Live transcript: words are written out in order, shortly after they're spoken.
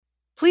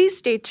Please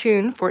stay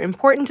tuned for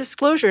important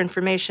disclosure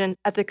information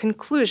at the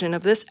conclusion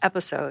of this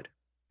episode.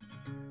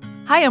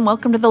 Hi, and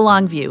welcome to The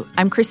Long View.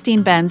 I'm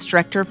Christine Benz,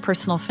 Director of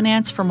Personal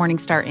Finance for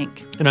Morningstar,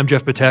 Inc. And I'm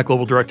Jeff Batak,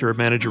 Global Director of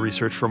Manager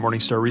Research for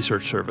Morningstar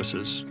Research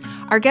Services.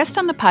 Our guest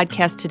on the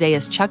podcast today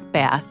is Chuck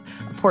Bath,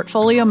 a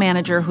portfolio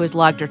manager who has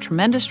logged a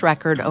tremendous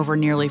record over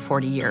nearly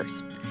 40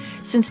 years.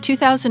 Since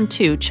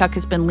 2002, Chuck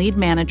has been lead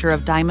manager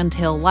of Diamond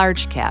Hill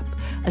Large Cap,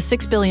 a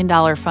 $6 billion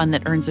fund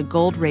that earns a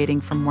gold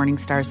rating from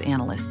Morningstar's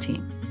analyst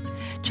team.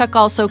 Chuck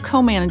also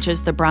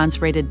co-manages the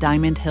bronze-rated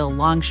Diamond Hill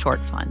Long Short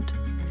Fund.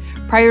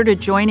 Prior to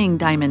joining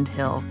Diamond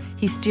Hill,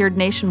 he steered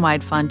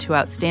Nationwide Fund to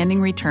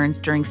outstanding returns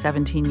during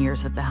 17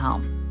 years at the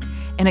helm.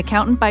 An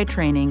accountant by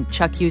training,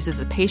 Chuck uses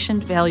a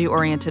patient,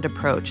 value-oriented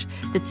approach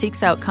that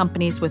seeks out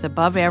companies with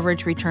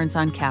above-average returns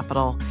on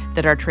capital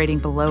that are trading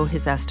below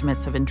his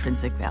estimates of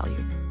intrinsic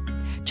value.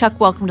 Chuck,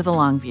 welcome to The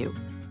Long View.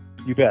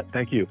 You bet.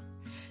 Thank you.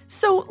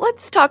 So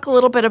let's talk a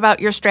little bit about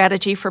your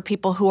strategy for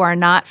people who are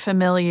not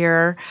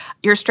familiar.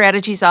 Your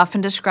strategy is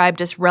often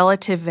described as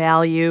relative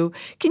value.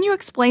 Can you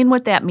explain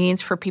what that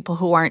means for people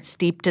who aren't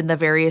steeped in the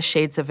various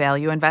shades of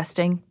value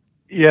investing?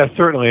 Yeah,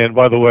 certainly. And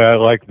by the way, I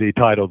like the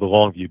title, The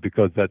Long View,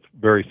 because that's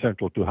very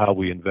central to how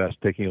we invest,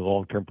 taking a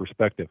long-term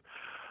perspective.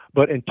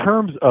 But in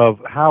terms of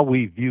how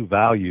we view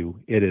value,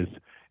 it is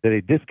that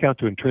a discount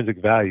to intrinsic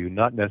value,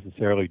 not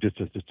necessarily just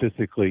a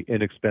statistically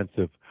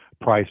inexpensive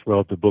price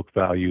relative to book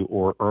value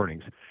or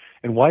earnings.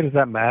 And why does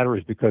that matter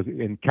is because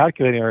in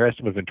calculating our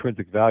estimate of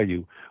intrinsic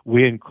value,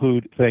 we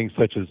include things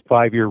such as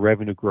 5-year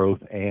revenue growth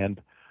and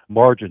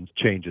margins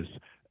changes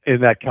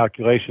in that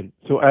calculation.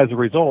 So as a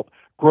result,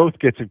 growth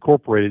gets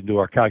incorporated into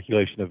our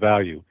calculation of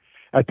value.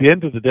 At the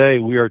end of the day,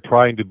 we are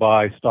trying to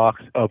buy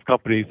stocks of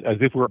companies as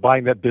if we're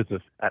buying that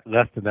business at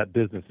less than that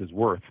business is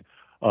worth.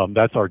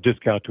 That's our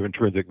discount to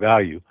intrinsic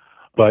value.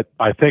 But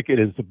I think it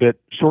is a bit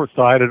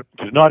short-sighted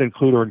to not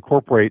include or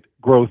incorporate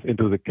growth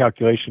into the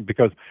calculation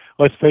because,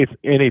 let's face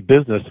any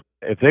business,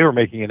 if they were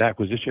making an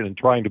acquisition and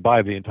trying to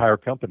buy the entire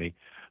company,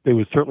 they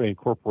would certainly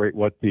incorporate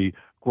what the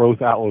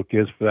growth outlook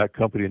is for that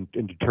company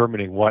in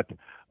determining what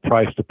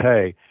price to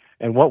pay.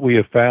 And what we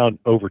have found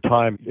over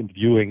time in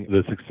viewing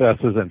the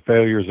successes and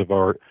failures of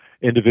our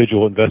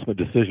individual investment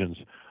decisions,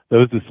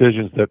 those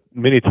decisions that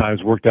many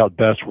times worked out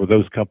best were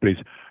those companies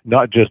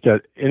not just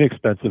at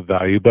inexpensive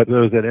value, but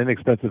those at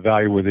inexpensive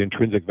value where the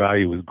intrinsic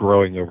value was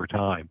growing over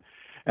time.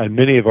 And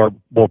many of our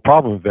more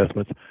problem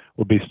investments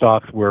will be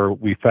stocks where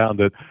we found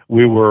that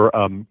we were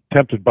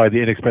tempted by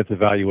the inexpensive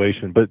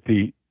valuation, but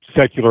the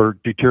secular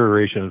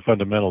deterioration in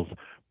fundamentals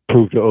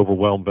proved to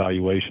overwhelm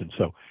valuation.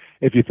 So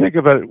if you think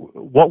about it,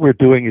 what we're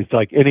doing is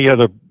like any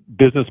other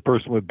business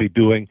person would be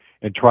doing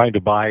and trying to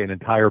buy an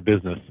entire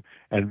business.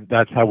 And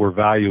that's how we're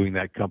valuing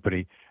that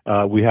company.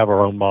 We have our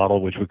own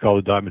model, which we call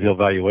the Diamond Hill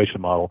valuation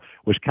model,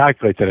 which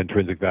calculates that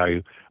intrinsic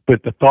value.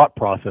 But the thought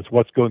process,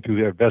 what's going through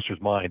the investor's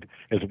mind,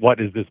 is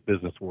what is this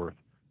business worth?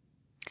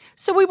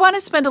 So we want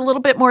to spend a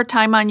little bit more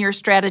time on your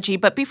strategy.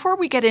 But before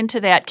we get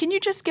into that, can you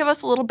just give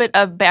us a little bit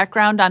of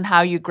background on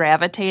how you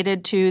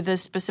gravitated to the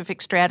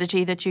specific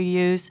strategy that you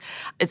use?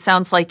 It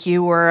sounds like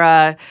you were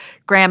a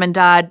Graham and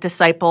Dodd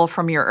disciple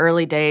from your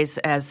early days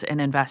as an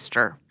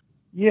investor.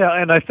 Yeah,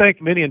 and I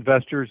think many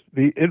investors,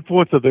 the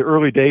influence of the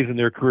early days in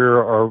their career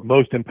are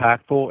most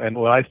impactful. And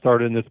when I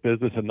started in this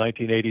business in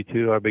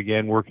 1982, I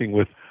began working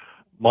with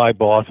my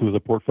boss, who was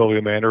a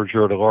portfolio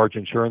manager at a large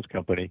insurance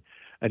company.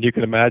 And you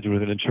can imagine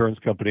with an insurance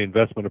company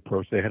investment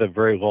approach, they had a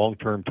very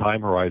long-term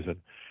time horizon.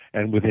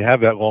 And when they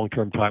have that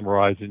long-term time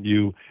horizon,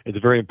 it's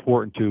very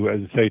important to, as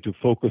I say, to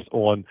focus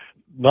on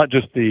not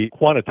just the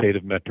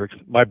quantitative metrics.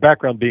 My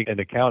background being in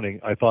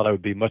accounting, I thought I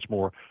would be much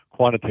more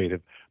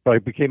quantitative, but I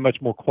became much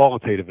more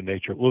qualitative in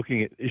nature,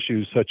 looking at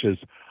issues such as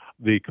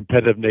the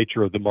competitive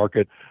nature of the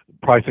market,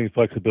 pricing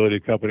flexibility a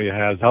company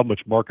has, how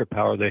much market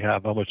power they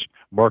have, how much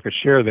market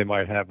share they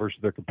might have versus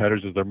their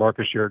competitors, is their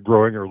market share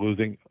growing or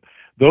losing.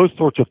 Those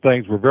sorts of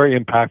things were very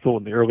impactful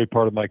in the early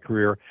part of my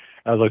career,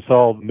 as I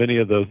saw many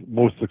of the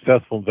most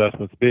successful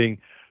investments being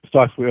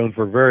stocks we owned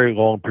for a very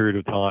long period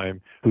of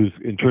time, whose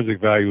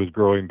intrinsic value was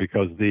growing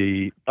because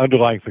the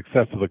underlying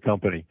success of the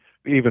company,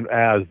 even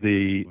as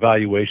the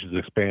valuations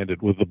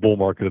expanded with the bull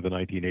market of the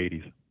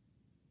 1980s.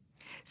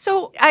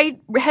 So I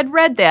had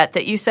read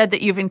that you said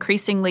that you've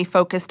increasingly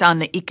focused on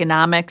the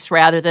economics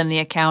rather than the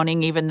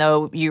accounting, even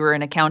though you were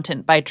an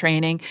accountant by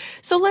training.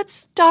 So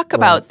let's talk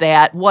about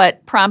that.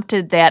 What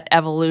prompted that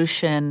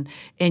evolution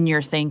in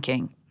your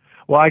thinking?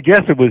 Well, I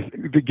guess it was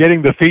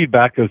getting the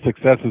feedback of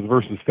successes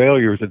versus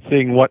failures and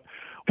seeing what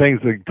things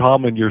in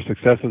common your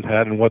successes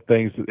had and what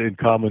things in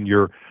common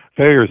your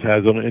failures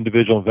has on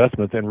individual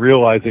investments, and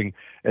realizing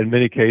in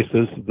many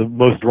cases the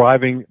most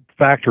driving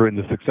factor in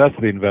the success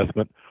of the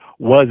investment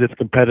was its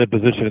competitive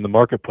position in the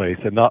marketplace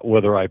and not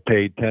whether I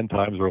paid 10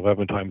 times or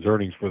 11 times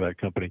earnings for that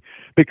company.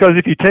 Because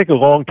if you take a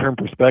long-term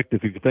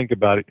perspective, if you think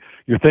about it,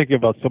 you're thinking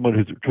about someone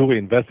who's truly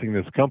investing in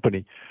this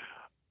company.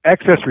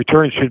 Excess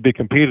returns should be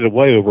competed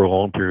away over a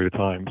long period of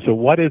time. So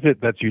what is it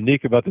that's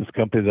unique about this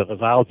company that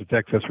allows its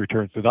excess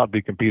returns to not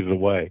be competed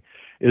away?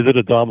 Is it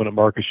a dominant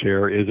market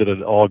share? Is it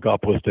an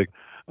oligopolistic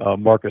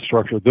market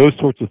structure, those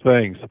sorts of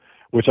things,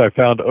 which I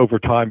found over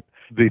time,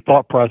 the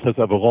thought process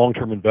of a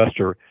long-term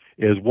investor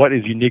is what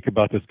is unique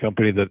about this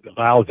company that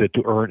allows it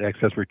to earn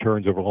excess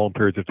returns over long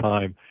periods of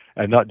time,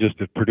 and not just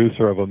a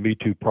producer of a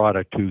me-too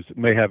product who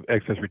may have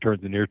excess returns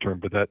in the near term,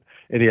 but that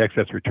any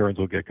excess returns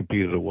will get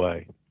competed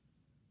away.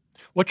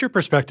 What's your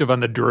perspective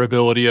on the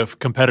durability of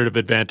competitive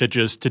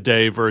advantages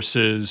today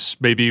versus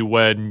maybe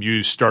when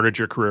you started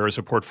your career as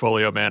a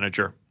portfolio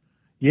manager?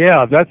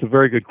 Yeah, that's a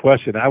very good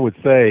question. I would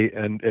say,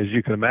 and as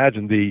you can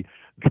imagine, the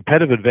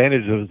competitive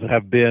advantages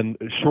have been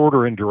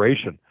shorter in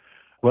duration.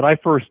 When I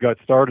first got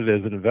started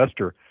as an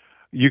investor,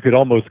 you could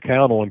almost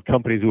count on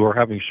companies who are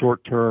having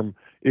short-term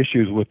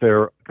issues with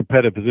their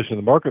competitive position in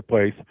the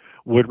marketplace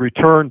would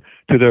return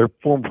to their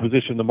former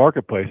position in the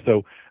marketplace.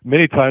 So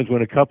many times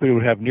when a company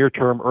would have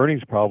near-term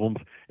earnings problems,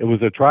 it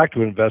was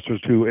attractive to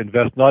investors to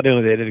invest not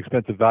only at an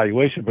inexpensive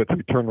valuation, but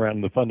to turn around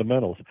in the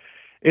fundamentals.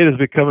 It has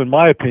become, in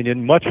my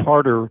opinion, much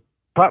harder,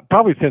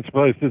 probably since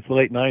the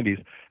late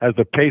 90s, as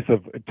the pace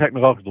of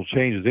technological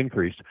change has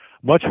increased,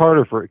 much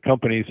harder for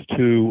companies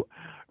to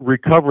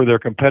recover their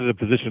competitive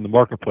position in the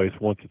marketplace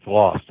once it's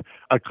lost.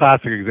 A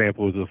classic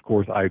example is, of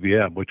course,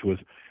 IBM, which was,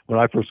 when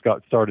I first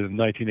got started in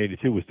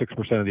 1982, was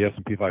 6% of the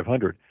S&P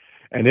 500.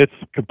 And its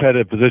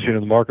competitive position in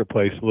the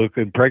marketplace looked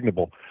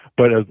impregnable.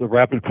 But as the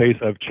rapid pace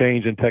of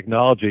change in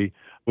technology,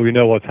 we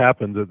know what's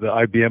happened, that the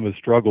IBM has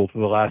struggled for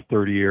the last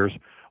 30 years,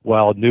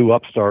 while new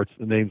upstarts,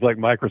 names like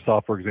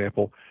Microsoft, for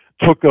example,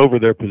 took over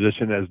their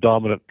position as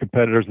dominant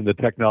competitors in the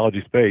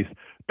technology space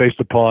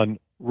based upon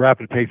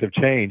rapid pace of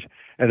change.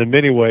 And in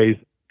many ways,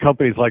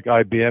 companies like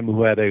IBM,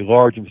 who had a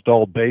large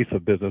installed base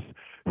of business,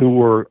 who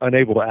were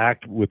unable to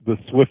act with the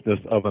swiftness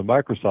of a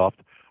Microsoft.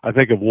 I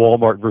think of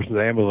Walmart versus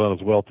Amazon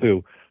as well,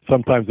 too.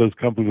 Sometimes those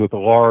companies with a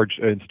large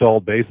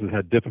installed bases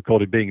had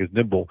difficulty being as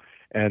nimble,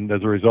 and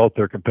as a result,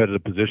 their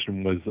competitive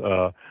position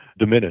was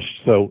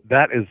diminished. So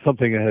that is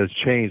something that has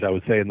changed, I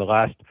would say, in the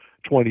last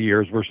 20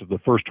 years versus the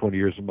first 20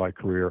 years of my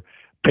career.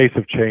 Pace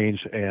of change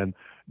and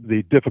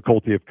the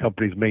difficulty of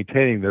companies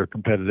maintaining their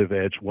competitive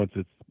edge once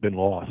it's been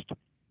lost.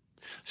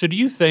 So do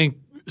you think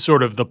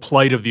sort of the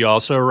plight of the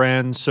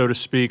also-ran, so to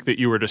speak, that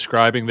you were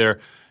describing there,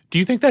 do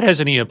you think that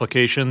has any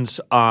implications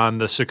on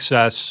the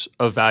success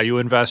of value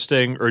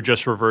investing or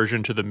just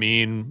reversion to the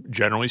mean,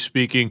 generally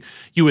speaking?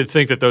 You would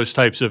think that those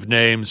types of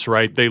names,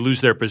 right, they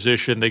lose their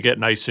position, they get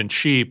nice and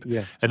cheap,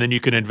 and then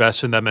you can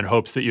invest in them in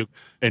hopes that you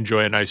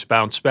enjoy a nice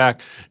bounce back.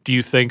 Do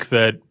you think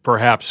that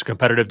perhaps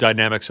competitive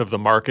dynamics of the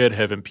market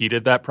have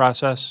impeded that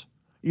process?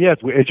 Yes,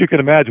 as you can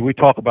imagine, we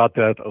talk about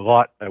that a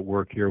lot at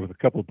work here with a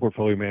couple of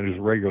portfolio managers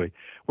regularly.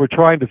 We're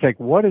trying to think,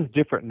 what is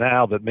different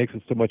now that makes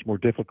it so much more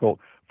difficult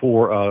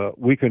for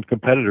weakened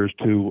competitors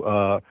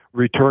to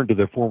return to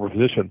their former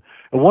position?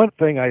 And one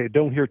thing I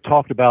don't hear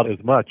talked about as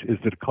much is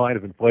the decline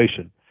of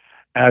inflation.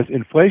 As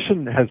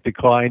inflation has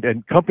declined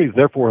and companies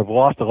therefore have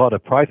lost a lot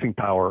of pricing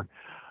power,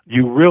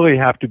 you really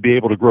have to be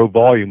able to grow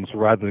volumes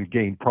rather than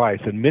gain price.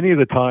 And many of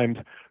the times,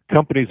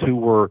 companies who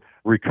were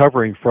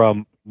recovering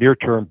from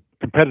near-term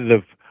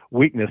competitive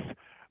weakness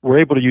were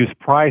able to use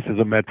price as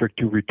a metric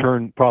to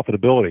return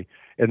profitability.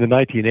 In the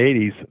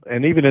 1980s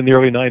and even in the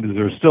early 90s,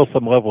 there was still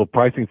some level of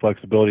pricing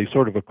flexibility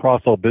sort of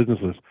across all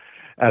businesses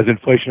as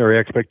inflationary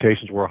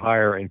expectations were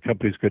higher and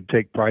companies could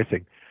take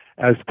pricing.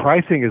 As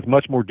pricing is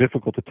much more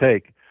difficult to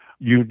take,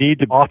 you need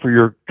to offer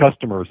your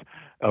customers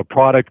a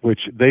product which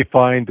they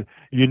find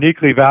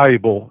uniquely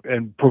valuable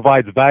and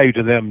provides value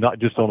to them, not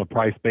just on a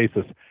price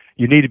basis.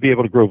 You need to be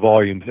able to grow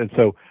volumes. And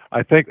so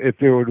I think if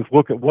they were to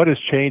look at what has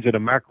changed in a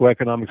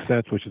macroeconomic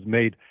sense, which has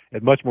made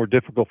it much more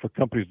difficult for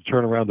companies to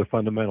turn around their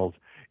fundamentals,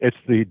 it's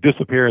the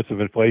disappearance of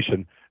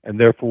inflation and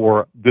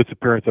therefore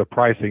disappearance of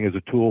pricing as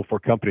a tool for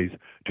companies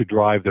to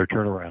drive their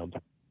turnaround.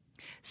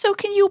 So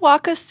can you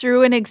walk us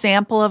through an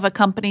example of a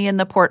company in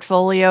the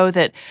portfolio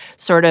that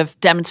sort of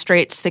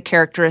demonstrates the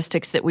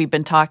characteristics that we've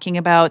been talking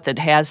about, that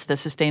has the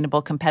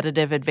sustainable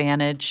competitive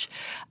advantage,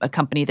 a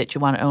company that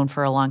you want to own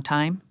for a long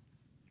time?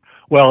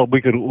 Well,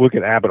 we could look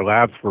at Abbott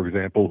Labs, for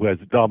example, who has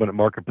dominant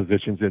market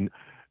positions in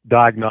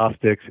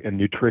diagnostics and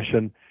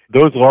nutrition.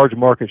 Those large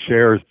market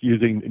shares,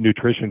 using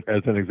nutrition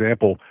as an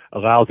example,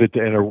 allows it to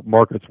enter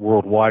markets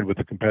worldwide with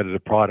a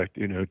competitive product.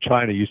 You know,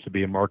 China used to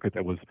be a market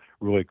that was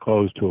really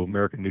closed to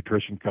American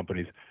nutrition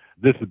companies.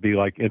 This would be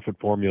like infant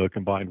formula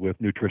combined with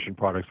nutrition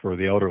products for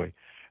the elderly.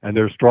 And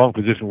their strong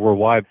position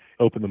worldwide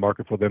opened the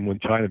market for them when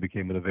China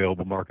became an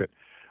available market.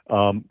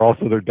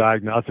 Also, their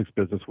diagnostics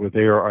business, where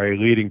they are a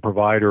leading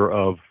provider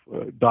of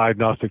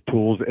diagnostic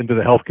tools into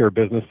the healthcare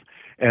business.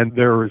 And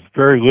there is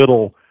very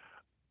little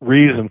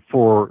reason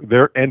for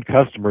their end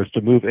customers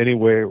to move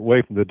anywhere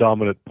away from the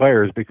dominant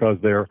players because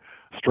their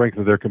strength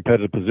of their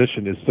competitive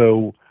position is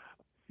so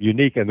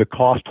unique and the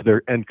cost to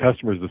their end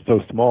customers is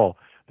so small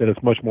that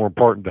it's much more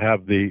important to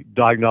have the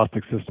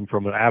diagnostic system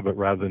from an Abbott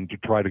rather than to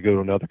try to go to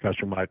another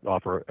customer might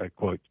offer a,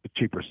 quote, a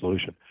cheaper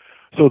solution.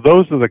 So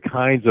those are the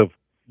kinds of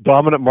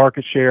dominant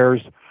market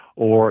shares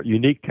or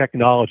unique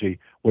technology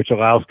which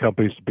allows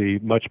companies to be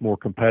much more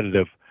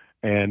competitive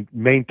and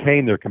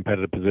maintain their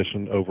competitive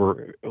position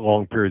over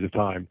long periods of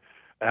time.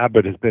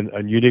 Abbott has been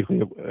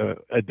uniquely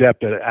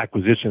adept at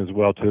acquisition as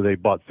well, too. They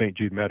bought St.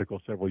 Jude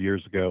Medical several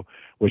years ago,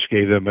 which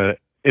gave them an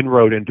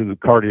inroad into the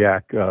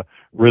cardiac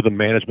rhythm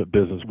management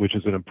business, which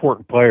is an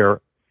important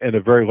player in a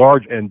very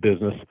large end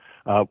business,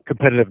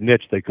 competitive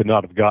niche they could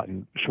not have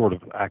gotten short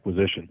of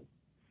acquisition.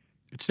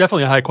 It's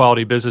definitely a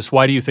high-quality business.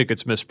 Why do you think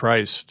it's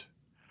mispriced?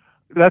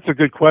 That's a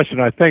good question.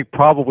 I think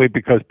probably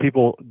because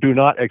people do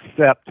not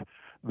accept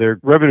their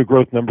revenue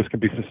growth numbers can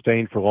be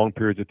sustained for long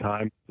periods of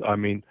time. I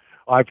mean,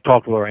 I've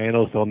talked with our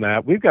analysts on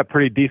that. We've got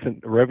pretty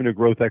decent revenue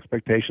growth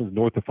expectations,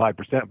 north of 5%,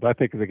 but I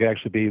think they could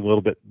actually be a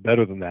little bit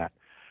better than that.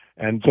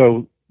 And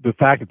so the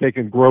fact that they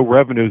can grow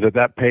revenues at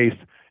that pace,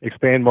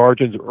 expand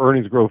margins,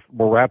 earnings growth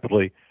more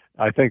rapidly,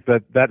 I think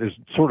that is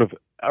sort of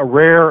a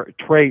rare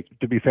trait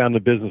to be found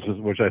in businesses,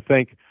 which I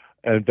think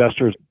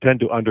investors tend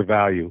to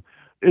undervalue.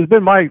 It's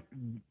been my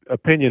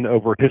opinion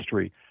over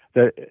history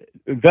that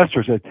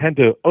investors tend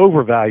to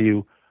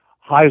overvalue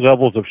high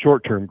levels of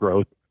short-term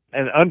growth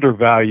and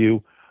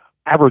undervalue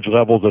average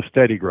levels of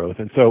steady growth.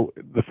 And so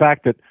the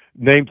fact that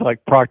names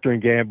like Procter &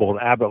 Gamble and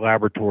Abbott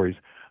Laboratories,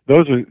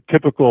 those are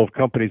typical of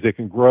companies that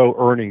can grow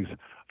earnings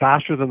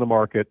faster than the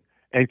market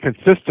and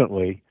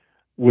consistently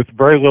with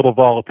very little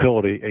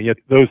volatility, and yet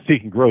those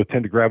seeking growth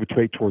tend to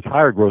gravitate towards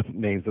higher growth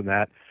names than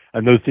that,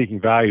 and those seeking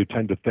value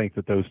tend to think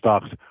that those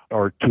stocks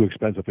are too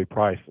expensively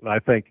priced. And I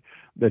think,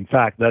 in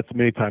fact, that's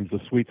many times the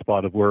sweet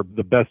spot of where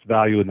the best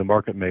value in the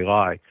market may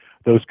lie,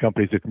 those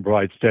companies that can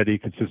provide steady,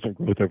 consistent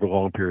growth over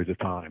long periods of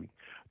time.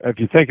 If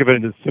you think of it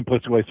in a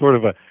simplistic way, sort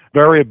of a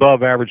very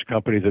above average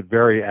companies at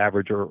very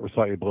average or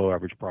slightly below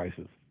average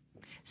prices.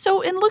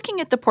 So in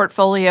looking at the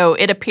portfolio,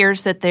 it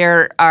appears that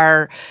there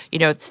are,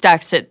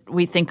 stocks that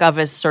we think of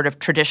as sort of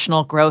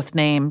traditional growth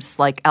names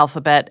like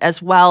Alphabet,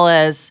 as well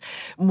as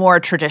more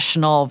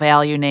traditional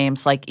value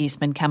names like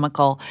Eastman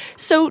Chemical.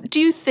 So do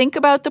you think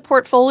about the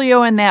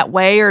portfolio in that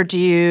way, or do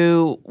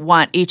you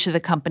want each of the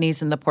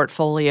companies in the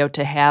portfolio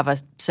to have a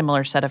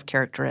similar set of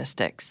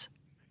characteristics?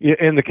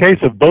 In the case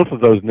of both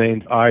of those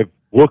names, I've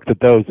looked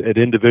at those at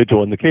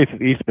individual. In the case of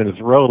Eastman,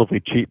 it's relatively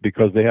cheap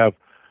because they have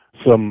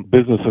some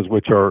businesses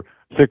which are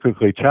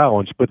cyclically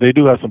challenged, but they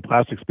do have some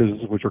plastics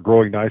businesses which are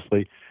growing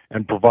nicely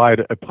and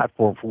provide a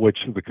platform for which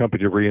the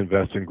company to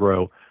reinvest and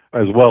grow,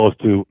 as well as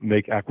to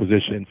make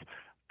acquisitions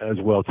as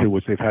well too,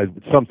 which they've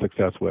had some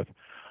success with.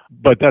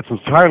 But that's an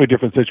entirely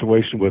different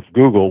situation with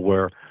Google,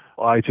 where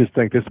I just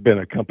think this has been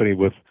a company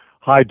with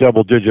high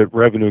double-digit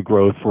revenue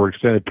growth for an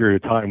extended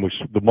period of time, which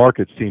the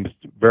market seems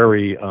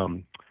very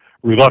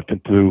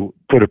reluctant to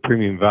put a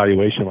premium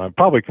valuation on,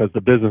 probably because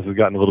the business has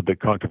gotten a little bit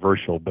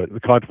controversial, but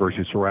the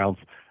controversy surrounds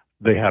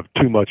they have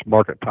too much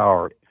market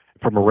power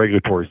from a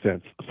regulatory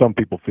sense. Some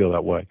people feel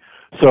that way.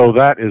 So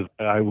that is,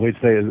 I would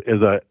say,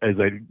 is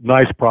a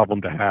nice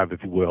problem to have,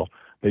 if you will,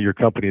 that your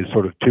company is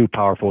sort of too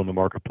powerful in the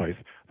marketplace.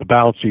 The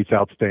balance sheet's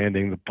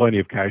outstanding, there's plenty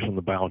of cash on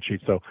the balance sheet.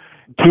 So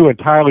two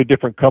entirely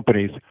different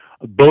companies,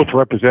 both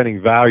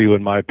representing value,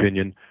 in my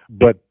opinion,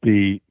 but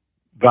the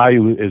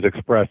value is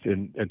expressed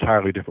in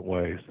entirely different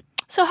ways.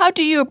 So how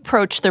do you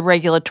approach the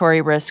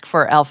regulatory risk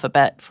for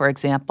Alphabet, for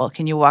example?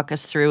 Can you walk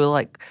us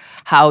through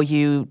how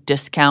you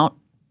discount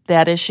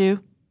that issue?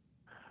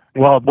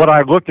 Well, what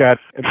I look at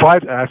and try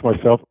to ask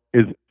myself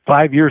is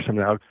 5 years from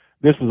now,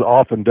 this is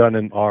often done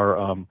in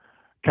our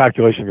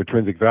calculation of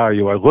intrinsic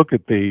value. I look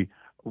at the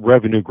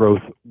revenue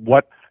growth,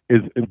 what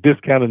is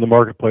discounted in the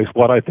marketplace,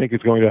 what I think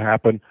is going to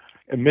happen.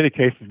 In many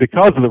cases,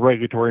 because of the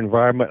regulatory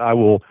environment, I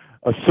will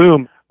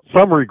assume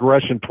some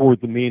regression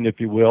towards the mean, if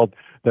you will,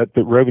 that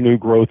the revenue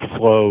growth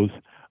slows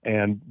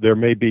and there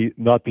may be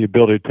not the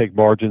ability to take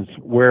margins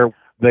where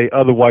they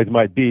otherwise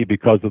might be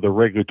because of the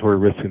regulatory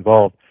risk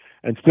involved.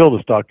 And still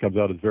the stock comes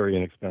out as very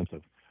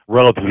inexpensive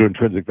relative to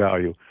intrinsic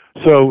value.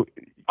 So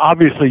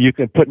obviously you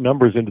can put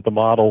numbers into the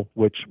model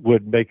which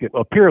would make it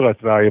appear less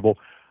valuable.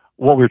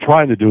 What we're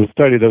trying to do is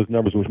study those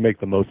numbers which make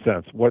the most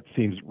sense, what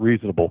seems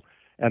reasonable.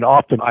 And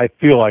often I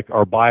feel like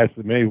our bias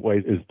in many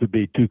ways is to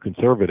be too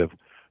conservative.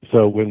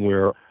 So when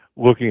we're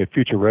looking at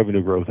future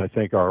revenue growth, I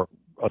think our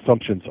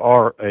assumptions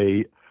are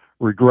a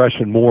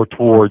regression more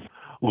towards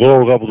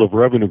lower levels of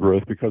revenue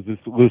growth because this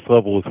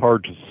level is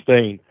hard to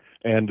sustain,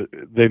 and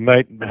they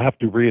might have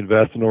to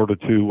reinvest in order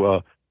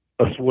to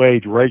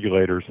assuage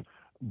regulators.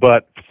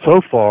 But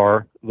so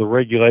far, the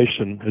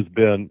regulation has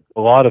been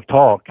a lot of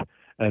talk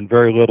and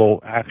very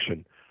little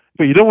action.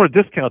 But you don't want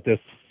to discount this.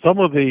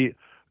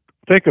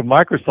 Think of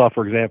Microsoft,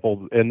 for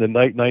example, in the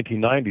late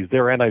 1990s.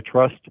 Their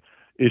antitrust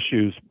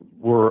issues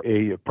were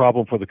a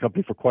problem for the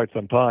company for quite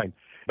some time.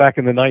 Back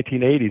in the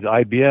 1980s,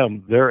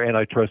 IBM, their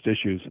antitrust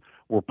issues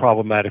were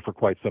problematic for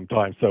quite some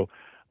time. So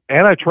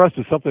antitrust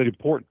is something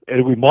important,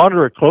 and we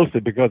monitor it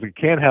closely because it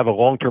can have a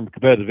long-term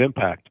competitive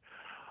impact.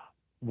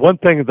 One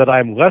thing that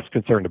I'm less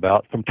concerned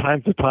about, from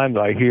time to time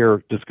I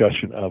hear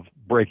discussion of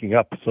breaking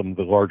up some of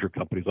the larger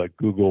companies like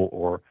Google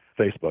or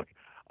Facebook.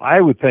 I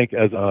would think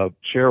as a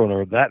share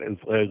owner that is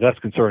a less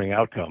concerning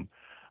outcome.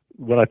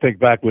 When I think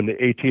back when the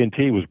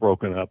AT&T was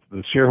broken up,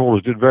 the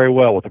shareholders did very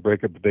well with the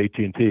breakup of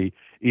AT&T,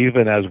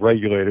 even as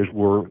regulators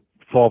were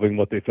solving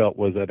what they felt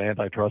was an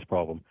antitrust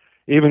problem.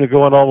 even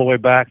going all the way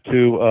back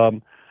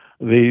to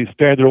the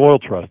Standard Oil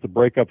Trust, the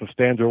breakup of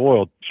Standard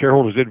Oil.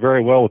 Shareholders did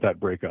very well with that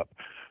breakup.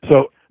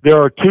 So there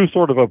are two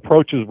sort of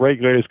approaches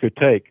regulators could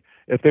take.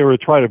 If they were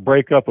to try to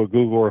break up a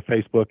Google or a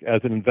Facebook,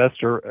 as an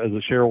investor, as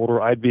a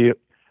shareholder, I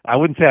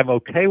wouldn't say I'm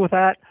okay with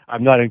that.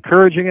 I'm not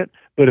encouraging it,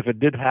 but if it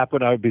did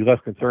happen, I would be less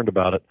concerned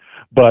about it.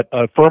 But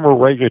a firmer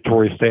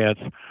regulatory stance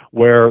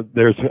where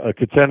there's a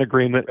consent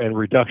agreement and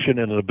reduction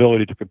in an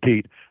ability to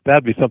compete,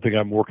 that'd be something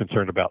I'm more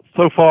concerned about.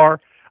 So far,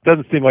 it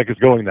doesn't seem like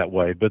it's going that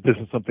way, but this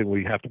is something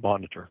we have to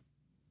monitor.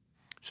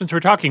 Since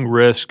we're talking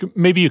risk,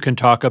 maybe you can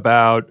talk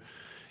about,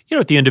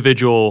 at the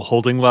individual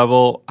holding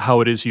level, how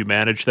it is you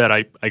manage that.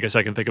 I guess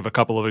I can think of a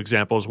couple of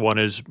examples. One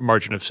is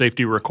margin of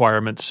safety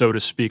requirements, so to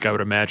speak. I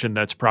would imagine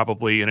that's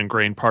probably an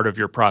ingrained part of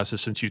your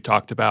process since you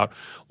talked about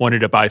wanting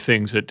to buy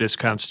things at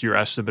discounts to your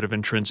estimate of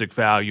intrinsic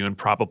value, and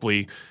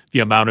probably the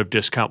amount of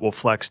discount will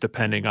flex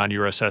depending on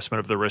your assessment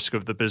of the risk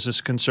of the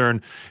business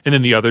concern. And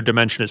then the other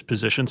dimension is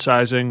position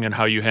sizing and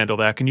how you handle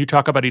that. Can you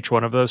talk about each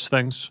one of those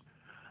things?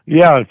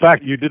 Yeah, in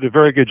fact, you did a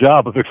very good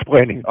job of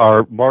explaining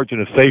our margin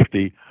of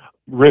safety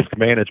risk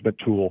management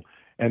tool.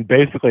 And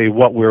basically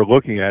what we're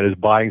looking at is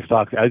buying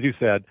stocks, as you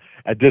said,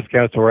 at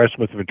discounts to our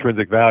estimates of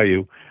intrinsic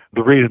value.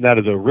 The reason that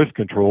is a risk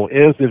control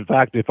is, in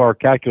fact, if our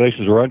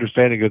calculations or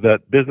understanding of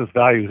that business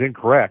value is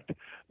incorrect,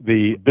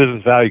 the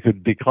business value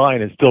could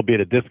decline and still be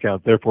at a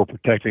discount, therefore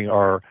protecting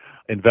our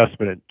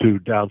investment to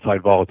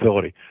downside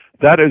volatility.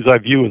 That is, I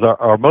view, as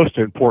our most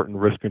important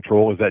risk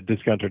control, is that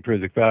discount to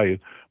intrinsic value.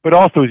 But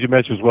also, as you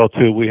mentioned as well,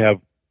 too, we have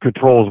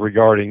controls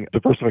regarding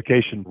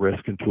diversification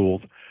risk and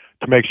tools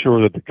to make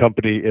sure that the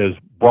company is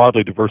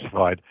broadly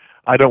diversified.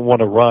 I don't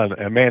want to run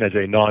and manage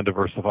a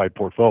non-diversified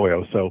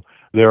portfolio, so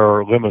there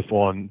are limits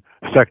on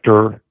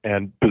sector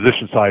and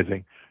position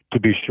sizing to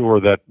be sure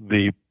that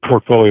the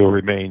portfolio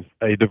remains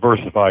a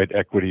diversified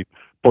equity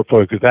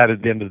portfolio, because that,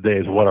 at the end of the day,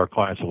 is what our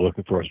clients are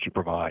looking for us to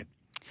provide.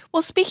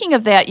 Well, speaking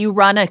of that, you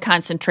run a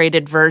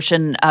concentrated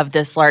version of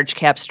this large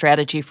cap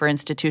strategy for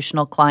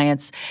institutional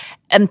clients,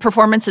 and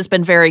performance has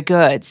been very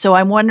good. So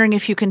I'm wondering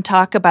if you can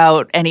talk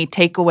about any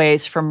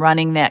takeaways from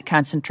running that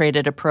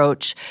concentrated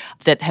approach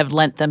that have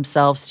lent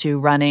themselves to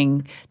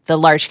running the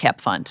large cap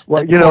fund,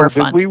 well, the core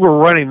fund. We were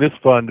running this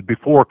fund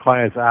before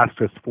clients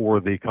asked us for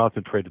the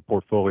concentrated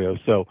portfolio.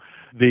 So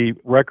the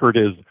record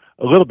is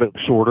a little bit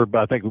shorter, but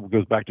I think it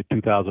goes back to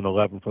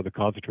 2011 for the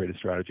concentrated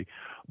strategy.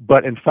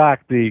 But in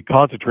fact, the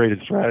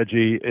concentrated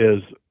strategy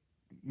is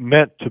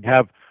meant to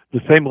have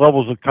the same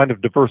levels of kind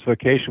of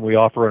diversification we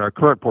offer in our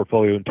current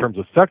portfolio in terms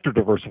of sector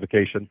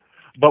diversification,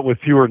 but with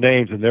fewer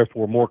names and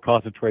therefore more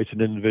concentration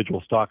in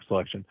individual stock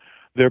selection.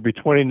 There'd be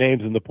 20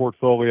 names in the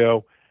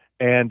portfolio,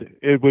 and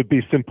it would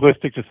be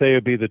simplistic to say it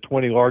would be the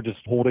 20 largest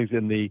holdings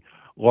in the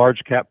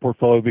large cap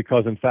portfolio,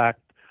 because in fact,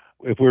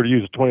 if we were to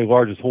use the 20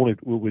 largest holdings,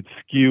 we would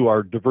skew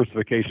our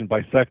diversification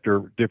by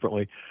sector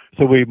differently.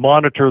 So we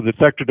monitor the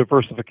sector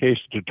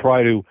diversification to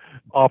try to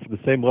offer the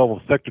same level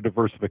of sector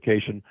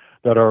diversification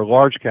that our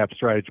large cap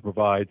strategy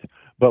provides,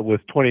 but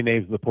with 20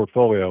 names in the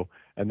portfolio,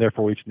 and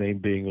therefore each name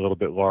being a little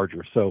bit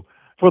larger. So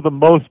for the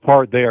most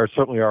part, they are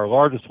certainly our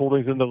largest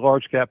holdings in the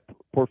large cap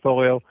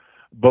portfolio,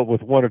 but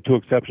with one or two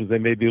exceptions, they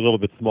may be a little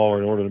bit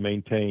smaller in order to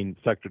maintain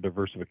sector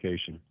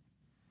diversification.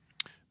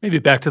 Maybe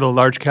back to the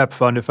large cap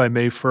fund, if I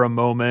may, for a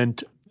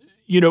moment.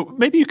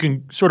 Maybe you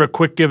can sort of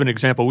quick give an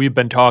example. We've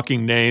been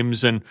talking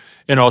names and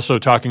also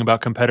talking about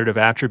competitive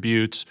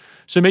attributes.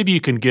 So maybe you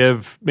can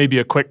give maybe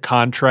a quick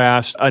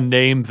contrast, a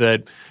name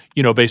that,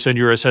 based on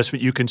your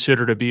assessment, you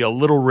consider to be a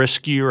little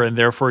riskier and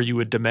therefore you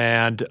would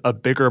demand a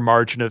bigger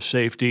margin of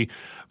safety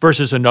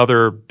versus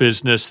another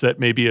business that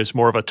maybe is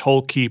more of a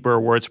toll keeper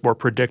where it's more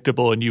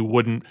predictable and you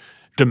wouldn't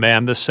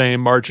demand the same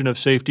margin of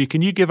safety.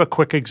 Can you give a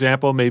quick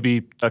example,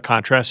 maybe a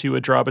contrast you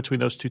would draw between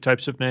those two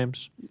types of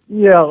names?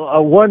 Yeah,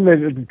 one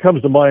that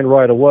comes to mind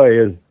right away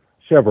is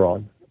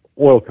Chevron,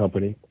 oil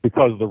company,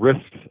 because the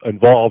risks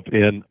involved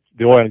in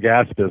the oil and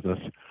gas business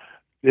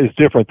is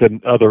different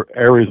than other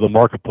areas of the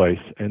marketplace.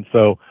 And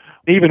so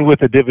even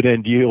with a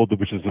dividend yield,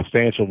 which is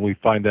substantial, we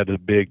find that a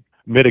big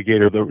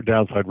mitigator of the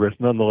downside risk.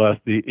 Nonetheless,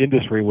 the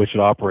industry in which it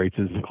operates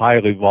is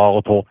highly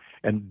volatile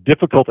and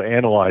difficult to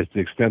analyze to the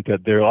extent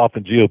that there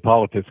often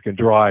geopolitics can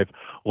drive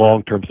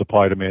long-term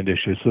supply-demand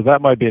issues. So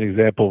that might be an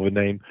example of a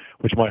name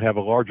which might have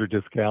a larger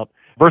discount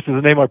versus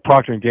a name like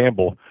Procter &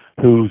 Gamble,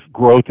 whose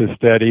growth is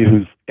steady,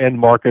 whose end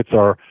markets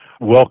are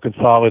well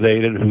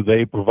consolidated, who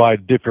they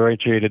provide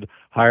differentiated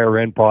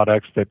higher-end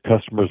products that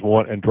customers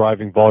want and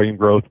driving volume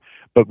growth,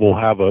 but will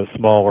have a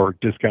smaller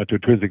discount to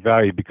intrinsic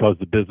value because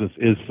the business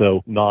is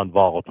so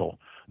non-volatile.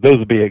 Those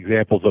would be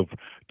examples of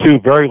two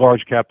very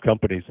large cap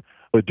companies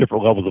with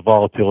different levels of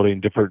volatility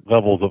and different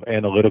levels of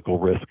analytical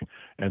risk,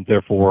 and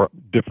therefore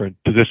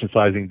different position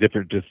sizing,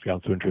 different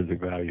discounts to intrinsic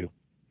value.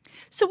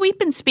 So we've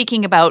been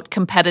speaking about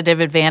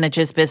competitive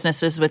advantages,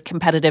 businesses with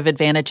competitive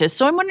advantages.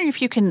 So I'm wondering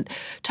if you can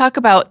talk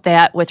about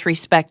that with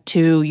respect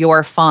to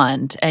your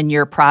fund and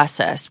your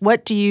process.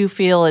 What do you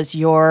feel is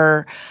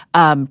your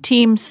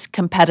team's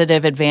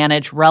competitive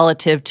advantage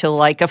relative to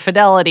like a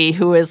Fidelity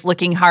who is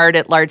looking hard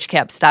at large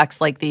cap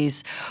stocks like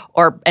these,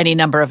 or any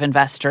number of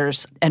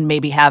investors, and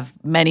maybe have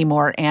many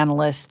more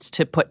analysts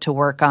to put to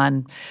work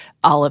on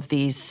all of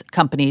these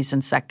companies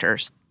and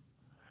sectors?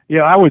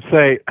 Yeah, I would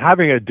say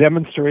having a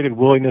demonstrated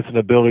willingness and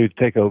ability to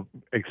take a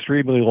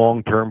extremely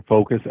long-term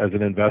focus as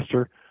an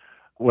investor.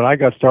 When I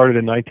got started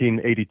in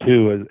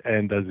 1982,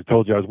 and as I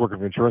told you, I was working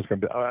for an insurance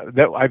company,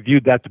 I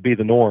viewed that to be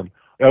the norm.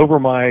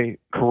 Over my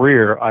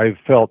career, I've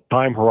felt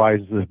time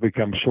horizons have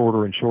become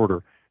shorter and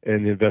shorter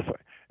in the investment.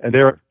 And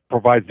there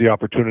provides the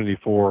opportunity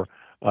for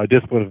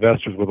disciplined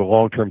investors with a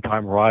long-term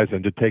time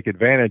horizon to take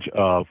advantage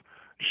of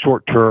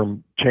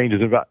short-term changes.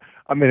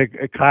 I mean,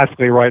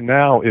 classically right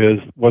now is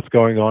what's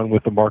going on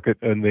with the market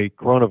and the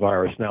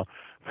coronavirus. Now,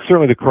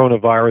 certainly the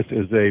coronavirus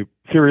is a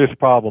serious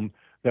problem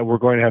that we're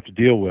going to have to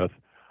deal with.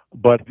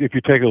 But if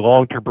you take a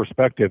long-term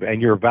perspective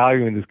and you're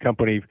valuing this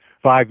company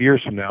 5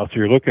 years from now, so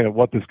you're looking at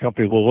what this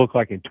company will look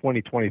like in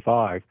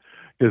 2025,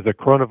 does the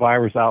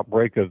coronavirus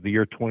outbreak of the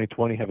year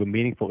 2020 have a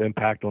meaningful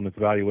impact on its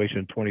valuation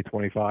in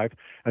 2025?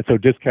 And so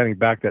discounting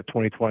back that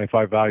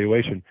 2025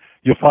 valuation,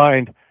 you'll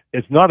find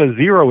it's not a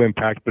zero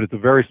impact, but it's a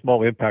very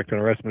small impact on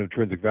our estimate of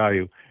intrinsic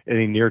value,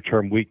 any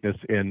near-term weakness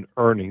in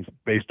earnings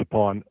based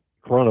upon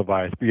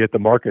coronavirus. But yet the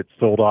market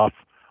sold off,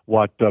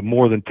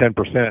 more than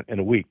 10% in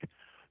a week.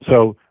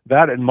 So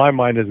that, in my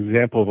mind, is an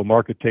example of a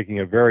market taking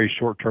a very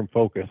short-term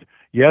focus.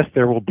 Yes,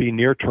 there will be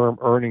near-term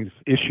earnings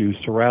issues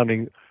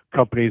surrounding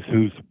companies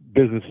whose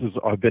businesses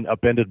have been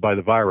upended by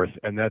the virus,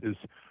 and that is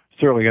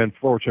certainly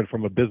unfortunate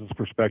from a business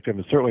perspective,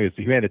 and certainly it's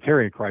a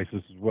humanitarian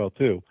crisis as well,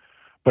 too.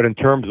 But in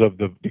terms of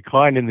the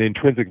decline in the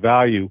intrinsic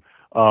value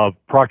of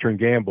Procter &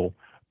 Gamble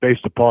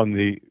based upon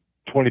the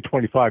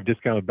 2025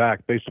 discounted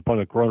back, based upon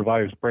the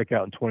coronavirus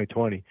breakout in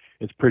 2020,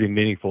 it's pretty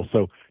meaningful.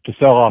 So to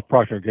sell off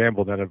Procter &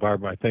 Gamble in that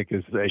environment, I think,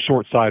 is a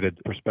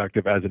short-sighted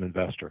perspective as an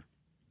investor.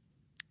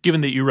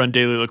 Given that you run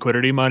daily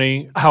liquidity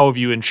money, how have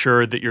you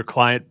ensured that your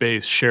client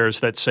base shares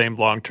that same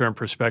long-term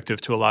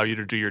perspective to allow you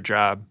to do your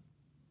job?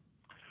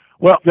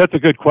 Well, that's a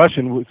good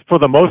question. For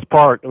the most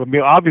part, I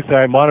mean, obviously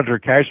I monitor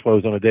cash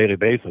flows on a daily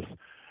basis,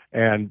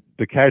 and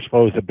the cash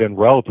flows have been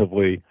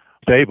relatively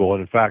stable.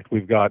 And in fact,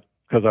 we've got,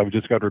 because I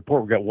just got a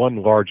report, we've got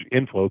one large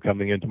inflow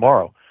coming in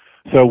tomorrow.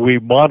 So we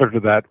monitor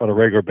that on a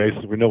regular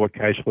basis. We know what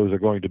cash flows are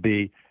going to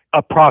be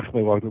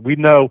approximately. We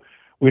know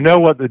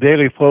what the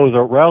daily flows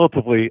are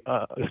relatively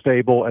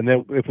stable, and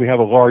then if we have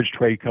a large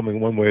trade coming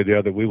one way or the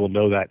other, we will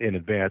know that in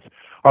advance.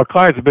 Our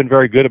clients have been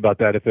very good about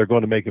that. If they're going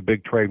to make a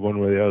big trade one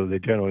way or the other, they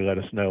generally let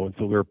us know, and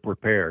so we're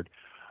prepared.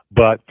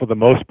 But for the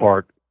most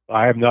part,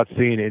 I have not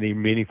seen any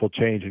meaningful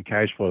change in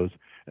cash flows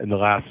in the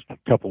last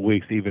couple of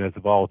weeks, even as the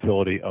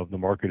volatility of the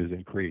market has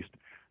increased.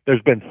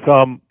 There's been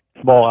some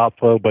small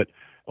outflow, but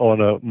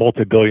on a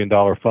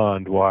multi-billion-dollar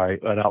fund, why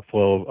an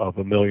outflow of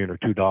 $1 million or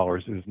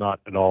 $2 is not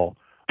at all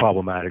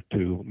problematic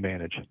to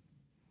manage.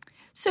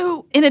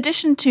 So in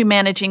addition to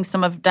managing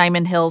some of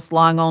Diamond Hill's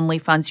long-only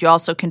funds, you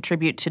also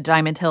contribute to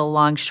Diamond Hill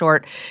Long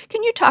Short.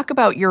 Can you talk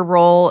about your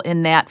role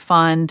in that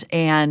fund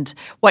and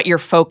what your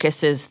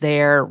focus is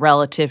there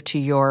relative to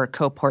your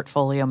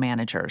co-portfolio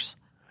managers?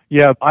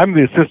 Yeah, I'm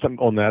the assistant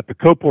on that. The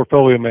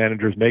co-portfolio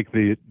managers make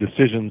the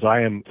decisions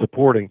I am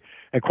supporting.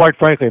 And quite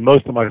frankly,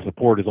 most of my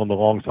support is on the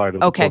long side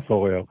of the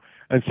portfolio.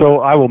 And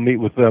so I will meet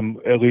with them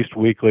at least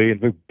weekly.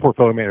 And the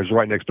portfolio manager is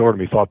right next door to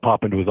me, so I'll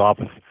pop into his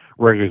office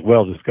regularly as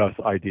well, discuss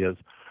ideas.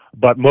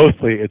 But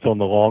mostly it's on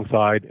the long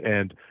side.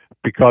 And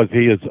because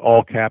he is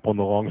all cap on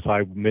the long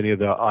side, many of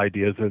the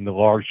ideas in the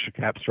large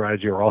cap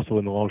strategy are also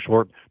in the long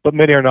short, but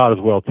many are not as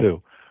well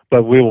too.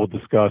 But we will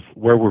discuss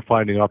where we're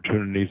finding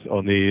opportunities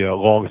on the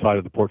long side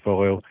of the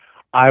portfolio.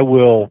 I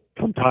will,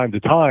 from time to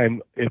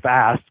time, if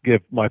asked,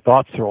 give my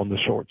thoughts on the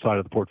short side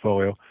of the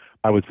portfolio.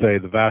 I would say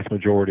the vast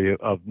majority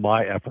of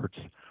my efforts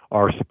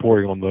are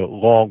supporting on the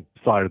long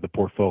side of the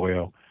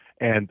portfolio,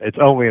 and it's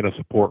only in a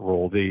support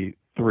role. The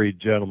three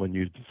gentlemen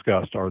you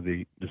discussed are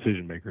the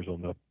decision makers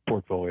on the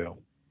portfolio.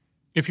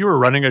 If you were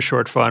running a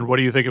short fund, what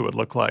do you think it would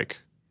look like?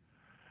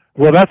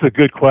 Well, that's a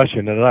good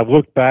question, and I've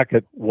looked back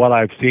at what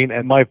I've seen,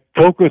 and my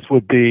focus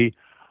would be,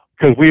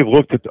 because we have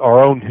looked at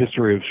our own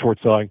history of short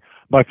selling,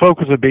 my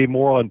focus would be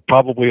more on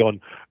probably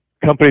on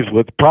companies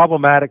with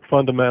problematic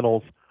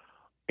fundamentals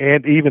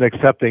and even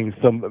accepting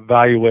some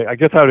valuation. I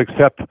guess I would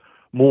accept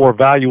more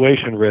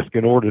valuation risk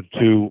in order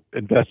to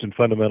invest in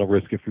fundamental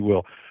risk, if you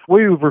will. What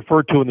you've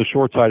referred to in the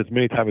short side is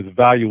many times as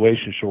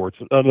valuation shorts.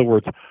 In other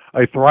words,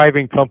 a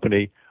thriving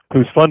company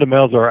whose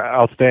fundamentals are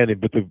outstanding,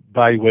 but the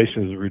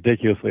valuation is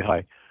ridiculously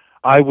high.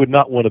 I would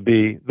not want to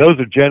be, those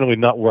are generally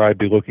not where I'd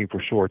be looking for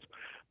shorts.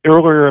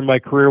 Earlier in my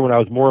career, when I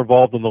was more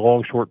involved in the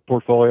long-short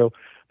portfolio,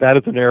 that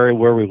is an area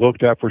where we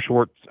looked at for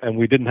shorts, and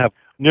we didn't have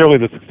nearly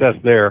the success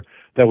there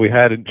that we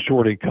had in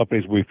shorting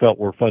companies we felt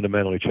were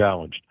fundamentally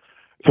challenged.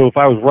 So if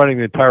I was running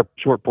the entire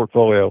short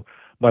portfolio,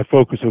 my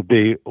focus would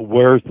be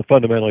where's the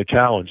fundamentally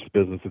challenged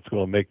business that's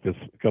going to make this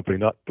company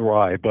not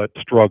thrive but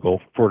struggle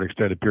for an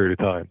extended period of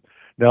time.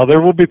 Now,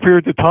 there will be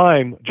periods of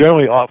time,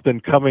 generally often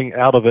coming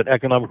out of an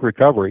economic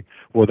recovery,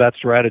 where that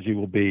strategy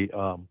will be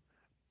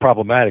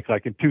problematic,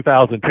 like in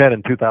 2010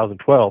 and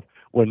 2012,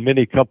 when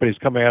many companies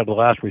coming out of the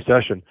last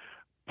recession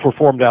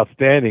performed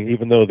outstanding,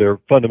 even though they're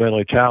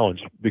fundamentally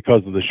challenged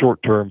because of the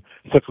short-term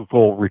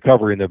cyclical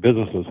recovery in their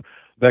businesses.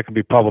 That can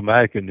be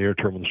problematic in the near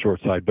term on the short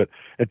side. But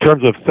in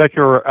terms of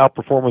secular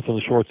outperformance on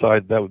the short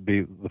side, that would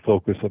be the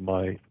focus of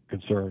my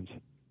concerns.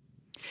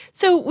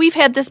 So we've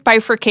had this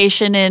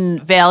bifurcation in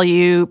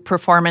value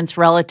performance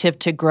relative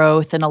to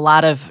growth, and a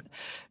lot of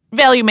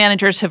value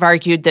managers have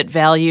argued that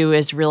value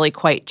is really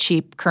quite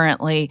cheap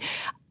currently.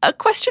 A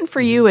question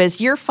for you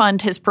is, your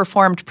fund has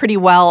performed pretty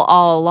well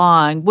all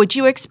along. Would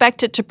you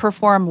expect it to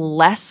perform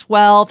less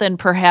well than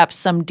perhaps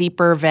some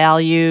deeper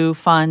value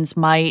funds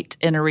might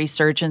in a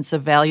resurgence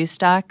of value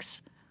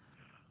stocks?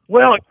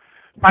 Well,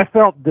 I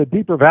felt the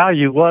deeper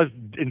value was,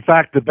 in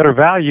fact, the better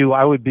value.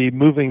 I would be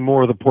moving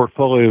more of the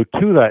portfolio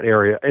to that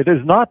area. It is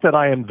not that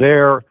I am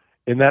there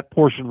in that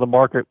portion of the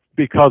market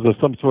because of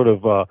some sort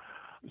of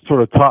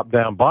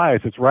top-down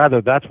bias. It's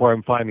rather that's where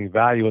I'm finding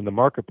value in the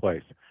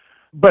marketplace.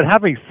 But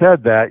having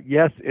said that,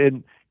 yes,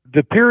 in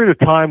the period of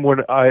time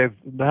when I've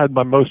had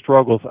my most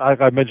struggles,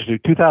 I mentioned you,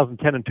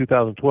 2010 and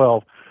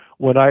 2012,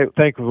 when I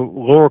think of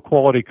lower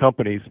quality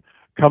companies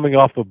coming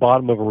off the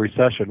bottom of a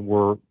recession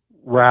were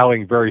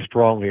rallying very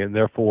strongly, and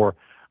therefore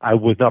I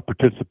was not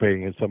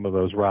participating in some of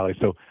those rallies.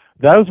 So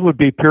those would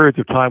be periods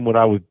of time when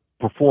I would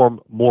perform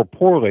more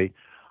poorly.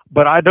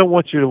 But I don't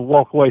want you to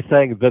walk away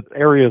saying that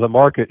area of the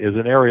market is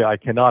an area I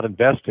cannot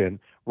invest in.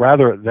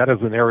 Rather, that is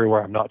an area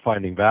where I'm not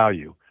finding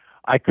value.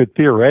 I could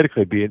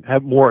theoretically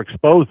have more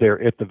exposed there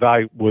if the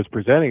value was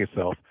presenting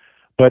itself.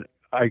 But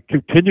I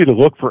continue to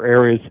look for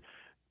areas.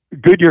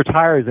 Goodyear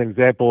Tire is an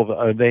example of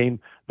a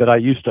name that I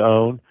used to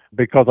own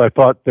because I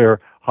thought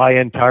their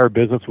high-end tire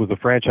business was a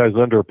franchise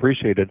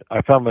underappreciated.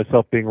 I found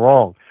myself being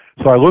wrong.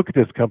 So I look at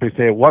this company and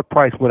say, at what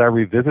price would I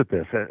revisit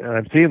this? And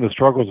I'm seeing the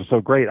struggles are so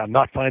great. I'm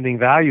not finding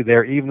value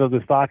there, even though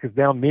the stock is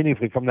down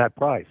meaningfully from that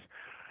price.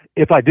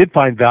 If I did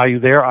find value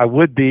there, I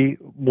would be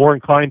more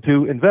inclined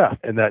to invest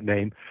in that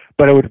name.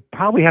 But it would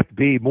probably have to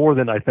be more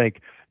than I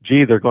think,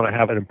 gee, they're going to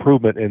have an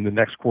improvement in the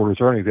next quarter's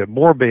earnings. It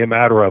more be a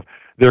matter of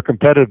their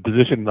competitive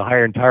position in the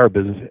higher-end tire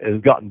business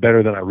has gotten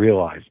better than I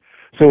realized.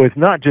 So it's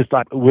not just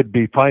I would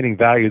be finding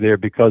value there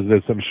because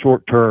there's some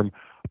short-term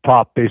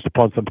pop based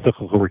upon some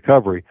cyclical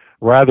recovery.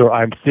 Rather,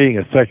 I'm seeing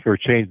a secular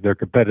change in their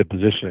competitive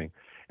positioning.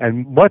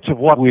 And much of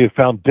what we have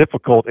found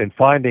difficult in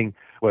finding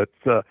what's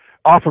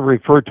often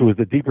referred to as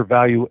the deeper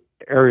value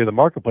area of the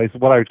marketplace is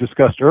what I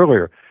discussed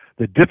earlier.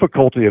 The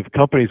difficulty of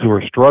companies who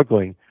are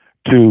struggling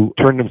to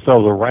turn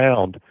themselves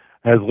around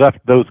has left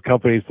those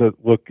companies that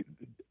look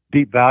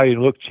deep value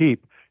and look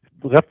cheap,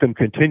 left them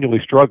continually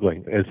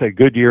struggling. And say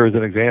Goodyear is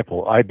an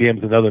example. IBM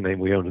is another name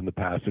we owned in the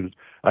past who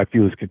I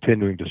feel is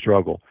continuing to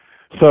struggle.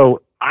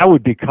 So I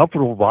would be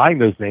comfortable buying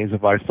those names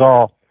if I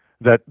saw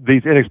that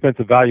these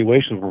inexpensive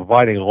valuations were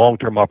providing a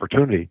long-term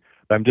opportunity.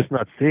 I'm just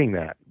not seeing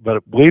that.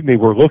 But believe me,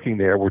 we're looking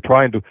there.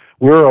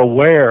 We're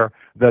aware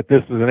that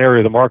this is an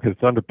area of the market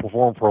that's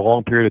underperformed for a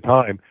long period of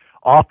time.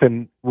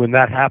 Often when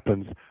that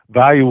happens,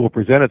 value will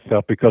present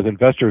itself because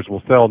investors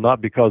will sell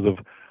not because of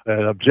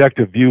an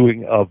objective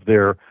viewing of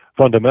their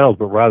fundamentals,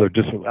 but rather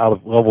just out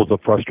of levels of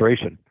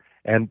frustration.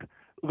 And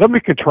let me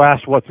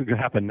contrast what's going to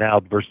happen now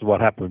versus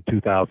what happened in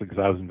 2000,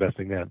 because I was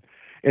investing then.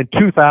 In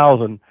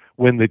 2000,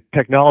 when the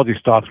technology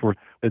stocks were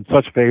in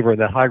such favor and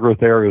that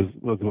high-growth area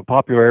was a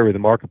popular area of the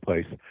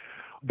marketplace,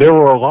 there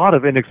were a lot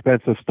of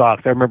inexpensive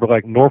stocks. I remember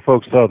like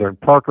Norfolk Southern,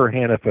 Parker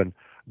Hannifin,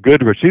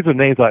 Goodrich. These are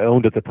names I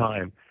owned at the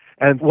time.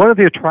 And one of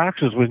the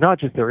attractions was not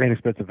just their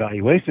inexpensive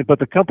valuation, but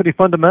the company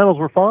fundamentals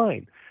were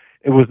fine.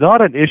 It was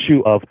not an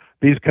issue of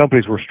these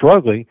companies were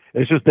struggling.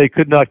 It's just they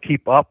could not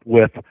keep up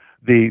with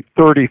the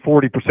 30,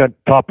 40%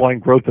 top-line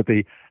growth that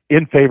the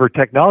in-favor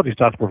technology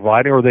stocks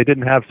providing, or they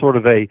didn't have sort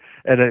of an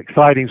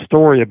exciting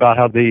story about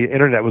how the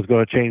internet was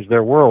going to change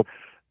their world.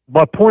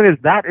 My point is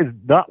that is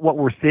not what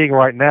we're seeing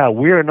right now.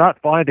 We are not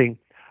finding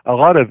a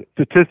lot of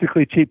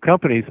statistically cheap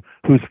companies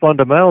whose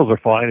fundamentals are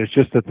fine. It's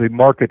just that the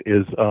market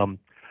is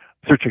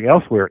searching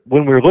elsewhere.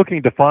 When we're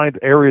looking to find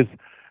areas,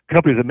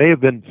 companies that may have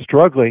been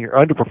struggling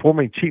or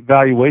underperforming cheap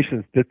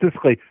valuations,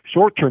 statistically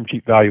short-term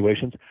cheap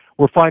valuations,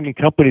 we're finding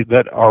companies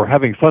that are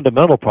having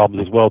fundamental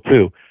problems as well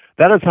too.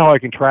 That is how I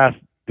contrast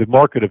the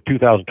market of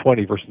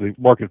 2020 versus the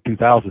market of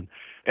 2000.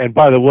 And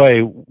by the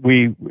way,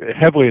 we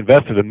heavily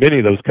invested in many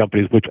of those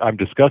companies, which I'm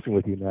discussing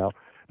with you now,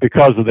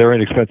 because of their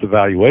inexpensive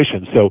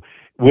valuation. So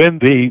when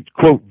the,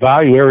 quote,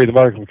 value area of the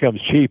market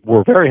becomes cheap,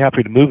 we're very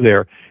happy to move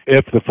there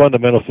if the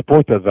fundamentals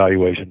support that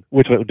valuation,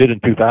 which it did in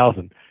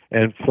 2000.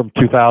 And from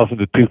 2000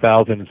 to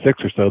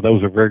 2006 or so,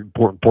 those are very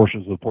important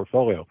portions of the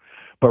portfolio.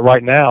 But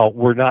right now,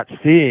 we're not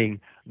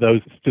seeing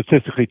those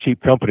statistically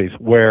cheap companies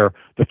where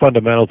the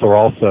fundamentals are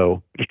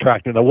also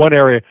detracting. Now, one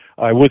area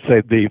I would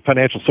say the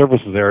financial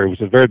services area was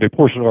a very big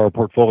portion of our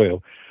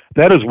portfolio.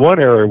 that is one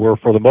area where,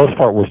 for the most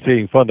part, we're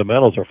seeing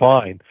fundamentals are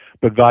fine,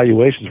 but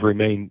valuations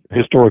remain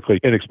historically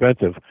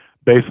inexpensive,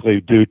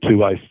 basically due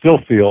to, I still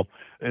feel,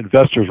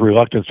 investors'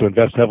 reluctance to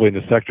invest heavily in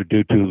the sector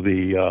due to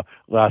the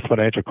last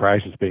financial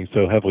crisis being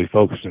so heavily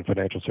focused in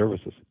financial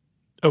services.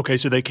 Okay,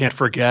 so they can't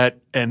forget,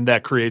 and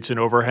that creates an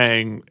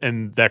overhang,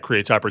 and that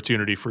creates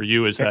opportunity for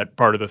you. Is that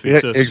part of the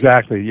thesis?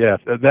 Exactly, yes.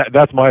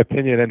 That's my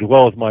opinion, and as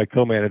well as my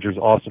co-manager's,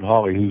 Austin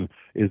Hawley, who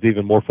is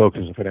even more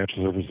focused in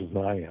financial services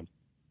than I am.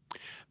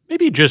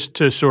 Maybe just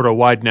to sort of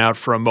widen out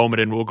for a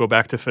moment, and we'll go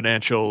back to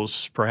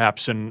financials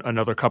perhaps in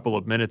another couple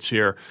of minutes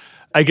here.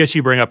 I guess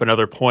you bring up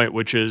another point,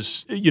 which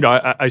is,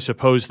 I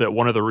suppose that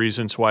one of the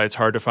reasons why it's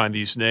hard to find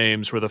these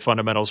names where the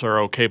fundamentals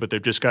are okay, but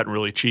they've just gotten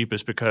really cheap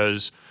is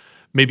because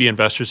maybe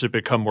investors have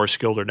become more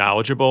skilled or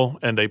knowledgeable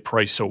and they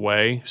price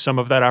away some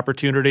of that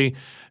opportunity.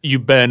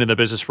 You've been in the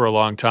business for a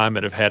long time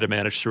and have had to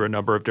manage through a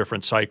number of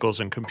different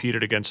cycles and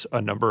competed against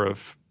a number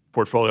of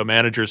portfolio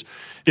managers.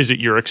 Is it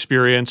your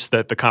experience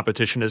that the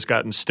competition has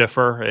gotten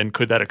stiffer, and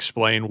could that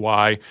explain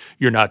why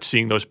you're not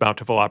seeing those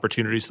bountiful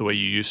opportunities the way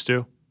you used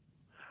to?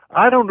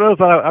 I don't know if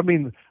I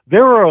mean,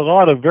 there were a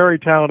lot of very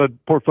talented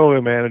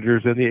portfolio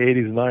managers in the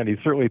 80s and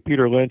 90s. Certainly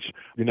Peter Lynch,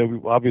 we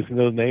obviously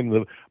know the name,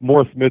 the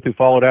Morris Smith who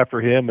followed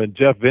after him, and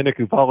Jeff Vinnick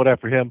who followed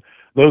after him.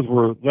 Those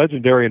were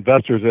legendary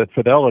investors at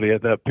Fidelity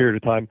at that period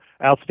of time.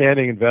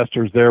 Outstanding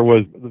investors. There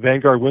was the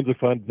Vanguard Windsor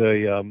Fund,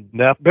 the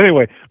NEF. But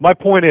anyway, my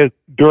point is,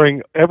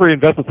 during every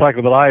investment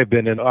cycle that I have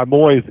been in, I'm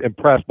always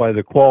impressed by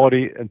the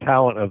quality and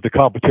talent of the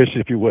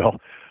competition, if you will.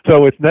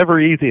 So it's never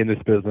easy in this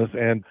business,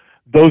 and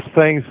those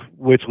things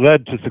which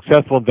led to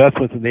successful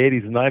investments in the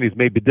 80s and 90s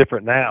may be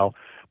different now,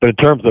 but in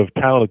terms of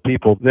talented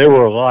people, there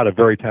were a lot of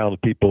very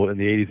talented people in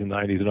the 80s and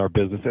 90s in our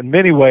business. In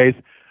many ways,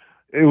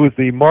 it was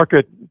the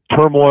market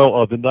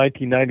turmoil of the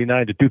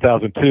 1999 to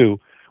 2002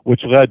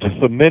 which led to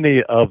so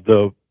many of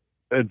the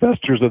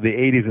investors of the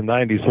 80s and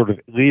 90s sort of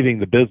leaving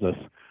the business.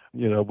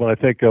 When I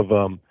think of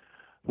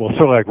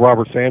certainly like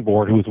Robert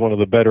Sanborn, who was one of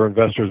the better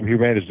investors. He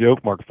managed the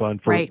Oakmark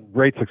Fund for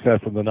great success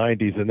in the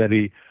 90s, and then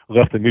he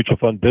left the mutual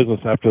fund business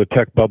after the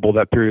tech bubble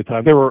that period of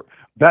time.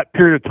 That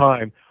period of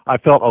time, I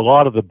felt a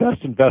lot of the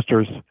best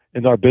investors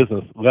in our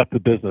business left the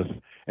business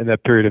in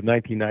that period of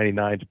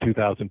 1999 to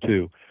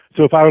 2002.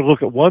 So if I would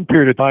look at one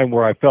period of time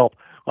where I felt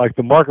like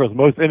the market was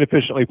most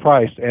inefficiently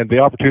priced and the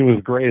opportunity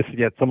was greatest,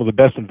 yet some of the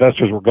best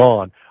investors were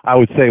gone, I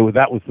would say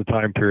that was the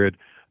time period.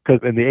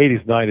 Because in the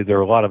 80s and 90s, there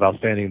were a lot of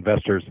outstanding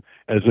investors,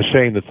 and it's a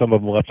shame that some of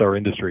them left our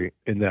industry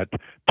in that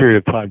period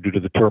of time due to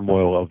the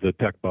turmoil of the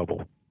tech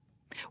bubble.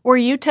 Were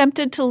you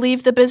tempted to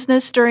leave the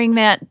business during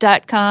that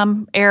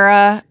dot-com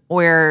era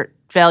where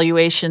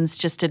valuations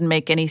just didn't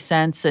make any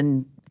sense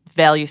and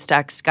value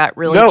stocks got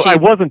really cheap? No, I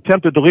wasn't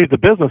tempted to leave the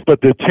business,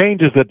 but the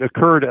changes that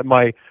occurred at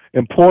my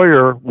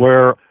employer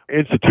where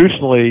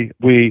institutionally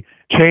we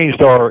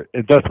changed our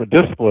investment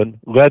discipline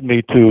led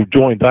me to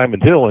join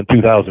Diamond Hill in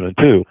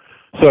 2002.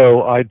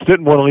 So I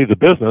didn't want to leave the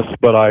business,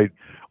 but I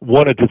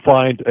wanted to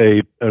find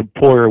an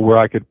employer where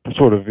I could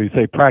sort of,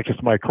 practice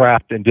my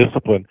craft and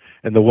discipline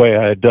in the way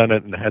I had done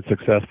it and had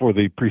success for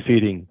the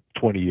preceding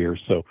 20 years.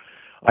 So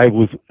I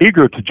was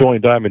eager to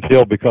join Diamond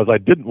Hill because I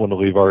didn't want to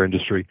leave our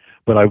industry,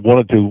 but I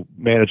wanted to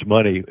manage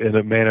money in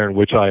a manner in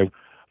which I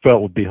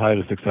felt would be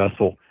highly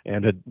successful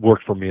and had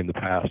worked for me in the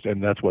past,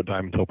 and that's what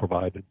Diamond Hill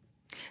provided.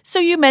 So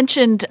you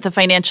mentioned the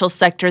financial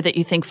sector, that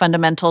you think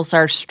fundamentals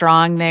are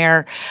strong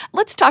there.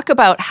 Let's talk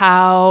about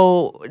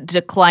how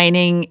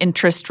declining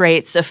interest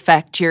rates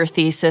affect your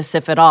thesis,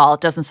 if at all.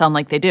 It doesn't sound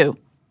like they do.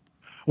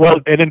 Well,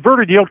 an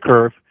inverted yield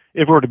curve,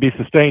 if it were to be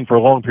sustained for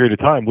a long period of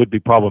time, would be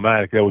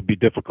problematic. That would be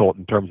difficult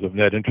in terms of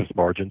net interest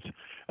margins,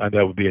 and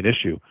that would be an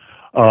issue.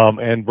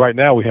 And right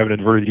now we have an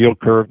inverted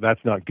yield curve.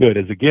 That's not good.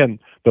 As again,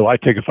 though I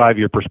take a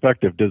 5-year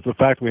perspective, does the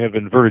fact we have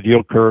an inverted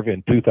yield curve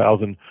in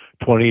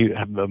 2020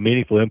 have a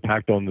meaningful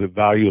impact on the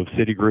value of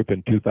Citigroup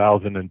in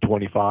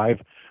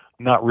 2025?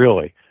 Not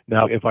really.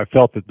 Now, if I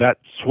felt that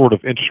sort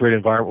of interest rate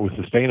environment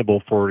was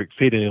sustainable for an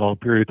exceedingly long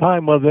period of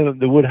time, well, then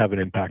it would have an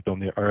impact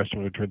on our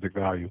estimate of intrinsic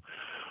value.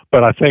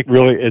 But I think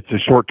really it's a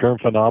short-term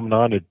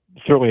phenomenon.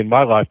 Certainly in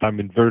my lifetime,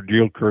 inverted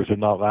yield curves have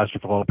not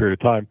lasted for a long period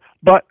of time.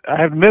 But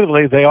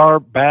admittedly, they are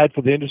bad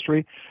for the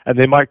industry, and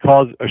they might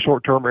cause a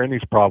short-term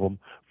earnings problem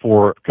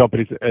for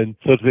companies. And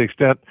so to the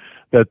extent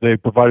that they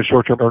provide a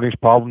short-term earnings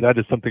problem, that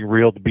is something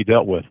real to be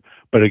dealt with.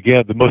 But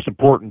again, the most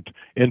important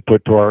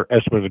input to our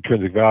estimate of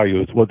intrinsic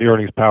value is what the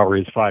earnings power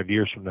is 5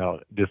 years from now,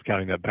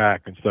 discounting that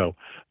back. And so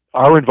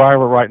our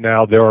environment right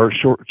now, there are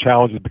short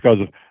challenges because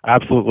of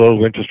absolute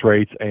low interest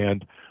rates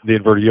and the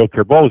inverted yield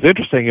curve. What was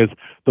interesting is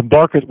the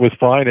market was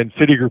fine and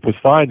Citigroup was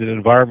fine in an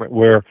environment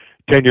where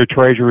 10-year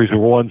treasuries were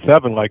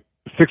 1.7 like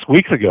 6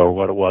 weeks ago or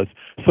what it was.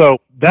 So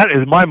that,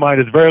 in my mind,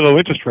 is very low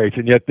interest rates,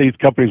 and yet these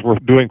companies were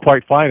doing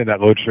quite fine in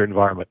that low interest rate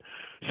environment.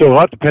 So a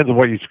lot depends on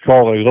what you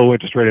call a low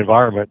interest rate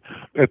environment.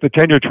 If the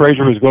 10-year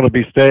treasury is going to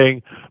be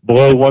staying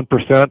below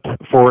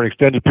 1% for an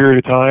extended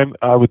period of time,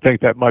 I would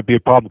think that might be a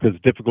problem because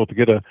it's difficult to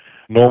get a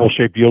normal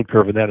shaped yield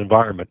curve in that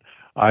environment.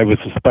 I would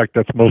suspect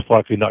that's most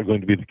likely not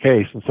going to be the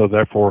case, and so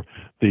therefore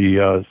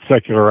the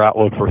secular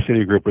outlook for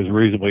Citigroup is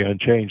reasonably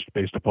unchanged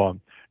based upon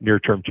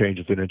near-term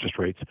changes in interest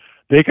rates.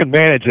 They can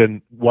manage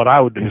in what I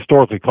would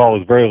historically call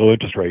as very low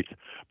interest rates,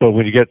 but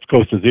when you get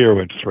close to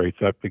zero interest rates,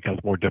 that becomes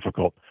more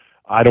difficult.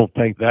 I don't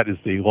think that is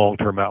the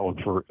long-term outlook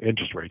for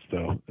interest rates,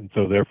 though, and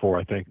so therefore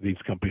I think these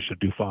companies should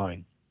do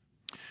fine.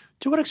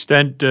 To what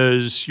extent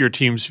does your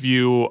team's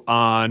view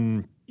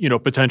on,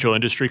 potential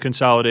industry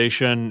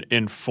consolidation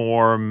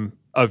inform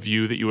a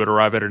view that you would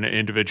arrive at an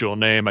individual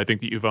name? I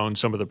think that you've owned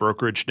some of the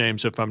brokerage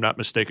names, if I'm not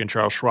mistaken.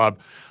 Charles Schwab,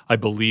 I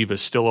believe,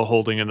 is still a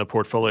holding in the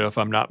portfolio, if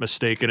I'm not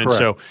mistaken. Correct. And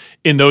so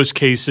in those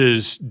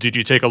cases, did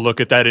you take a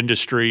look at that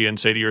industry and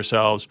say to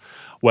yourselves,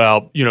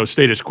 well,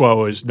 status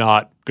quo is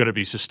not going to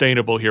be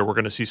sustainable here. We're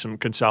going to see some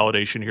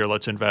consolidation here.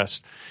 Let's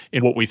invest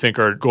in what we think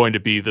are going to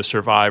be the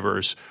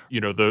survivors,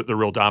 the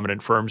real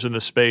dominant firms in the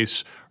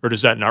space, or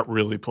does that not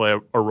really play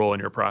a role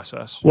in your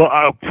process? Well,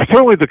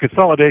 certainly the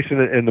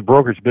consolidation in the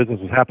brokerage business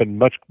has happened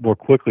much more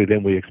quickly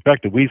than we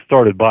expected. We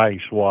started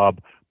buying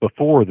Schwab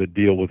before the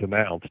deal was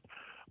announced,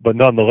 but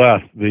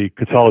nonetheless, the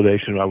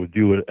consolidation, I would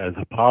view it as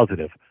a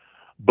positive.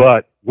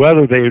 But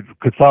whether they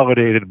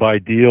consolidated by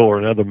deal or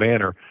another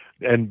manner,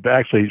 and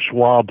actually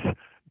Schwab's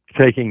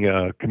taking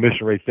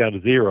commission rates down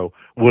to zero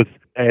was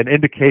an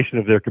indication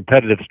of their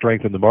competitive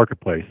strength in the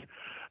marketplace.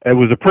 It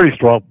was a pretty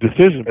strong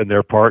decision on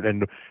their part,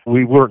 and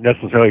we weren't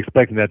necessarily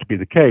expecting that to be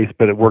the case,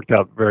 but it worked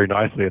out very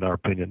nicely in our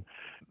opinion.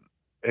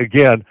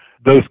 Again,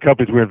 those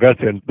companies we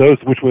invest in, those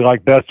which we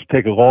like best to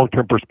take a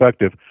long-term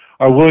perspective,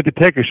 are willing to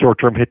take a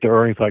short-term hit to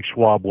earnings like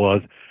Schwab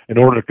was in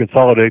order to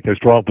consolidate their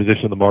strong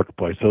position in the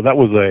marketplace. So that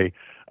was,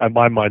 in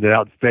my mind, an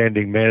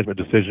outstanding management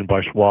decision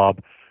by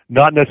Schwab.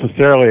 Not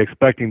necessarily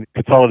expecting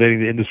consolidating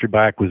the industry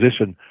by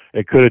acquisition.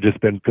 It could have just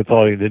been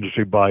consolidating the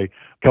industry by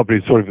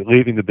companies sort of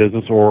leaving the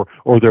business or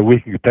their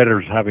weaker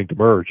competitors having to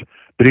merge.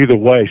 But either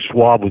way,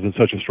 Schwab was in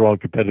such a strong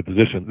competitive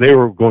position. They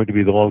were going to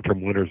be the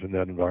long-term winners in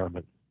that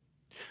environment.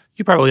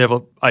 You probably have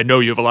I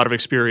know you have a lot of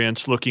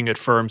experience looking at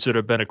firms that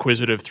have been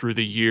acquisitive through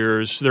the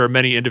years. There are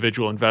many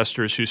individual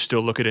investors who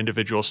still look at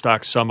individual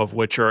stocks, some of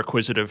which are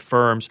acquisitive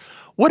firms.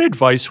 What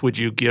advice would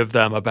you give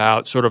them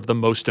about sort of the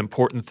most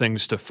important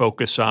things to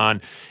focus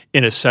on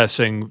in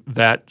assessing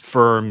that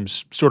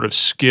firm's sort of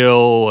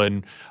skill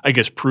and, I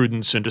guess,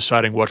 prudence in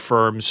deciding what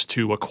firms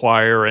to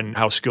acquire and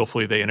how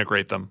skillfully they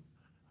integrate them?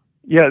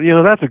 Yeah,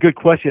 that's a good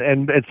question.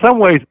 And in some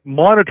ways,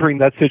 monitoring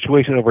that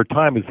situation over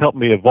time has helped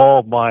me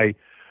evolve my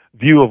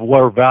view of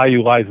where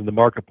value lies in the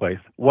marketplace.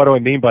 What do I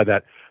mean by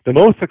that? The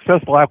most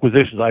successful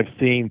acquisitions I've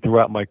seen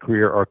throughout my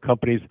career are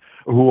companies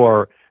who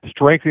are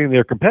strengthening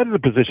their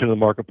competitive position in the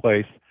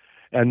marketplace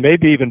and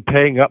maybe even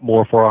paying up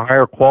more for a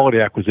higher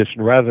quality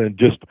acquisition rather than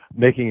just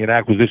making an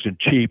acquisition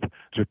cheap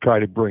to try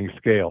to bring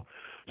scale.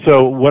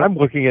 So when I'm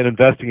looking at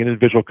investing in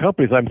individual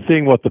companies, I'm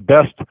seeing what the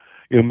best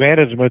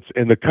managements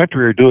in the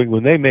country are doing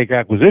when they make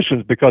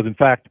acquisitions, because in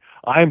fact,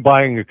 I'm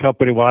buying a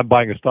company when I'm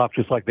buying a stock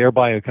just like they're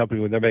buying a company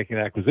when they're making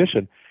an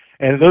acquisition.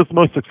 And those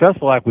most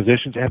successful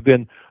acquisitions have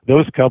been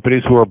those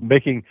companies who are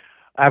making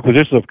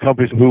acquisitions of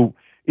companies who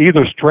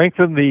either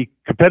strengthen the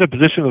competitive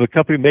position of the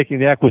company making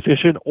the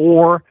acquisition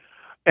or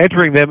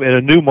entering them in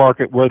a new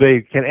market where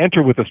they can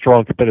enter with a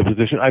strong competitive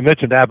position. I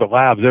mentioned Abbott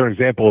Labs. They're an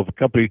example of a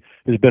company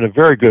that has been a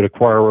very good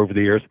acquirer over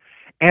the years.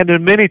 And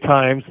in many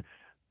times,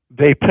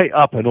 they pay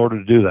up in order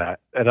to do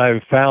that. And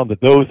I've found that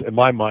those, in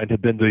my mind,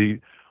 have been the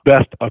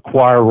best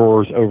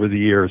acquirers over the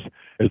years,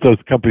 is those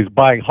companies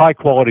buying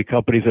high-quality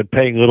companies and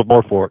paying a little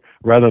more for it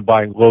rather than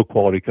buying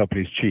low-quality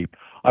companies cheap.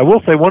 I will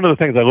say one of the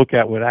things I look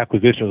at when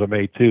acquisitions are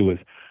made, too, is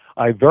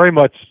I very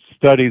much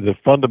study the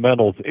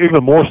fundamentals,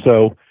 even more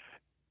so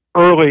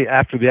early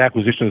after the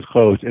acquisition is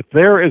closed. If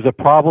there is a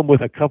problem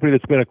with a company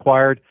that's been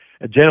acquired,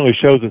 it generally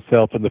shows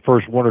itself in the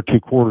first 1 or 2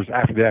 quarters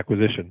after the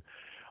acquisition.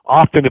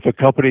 Often, if a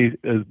company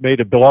has made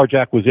a large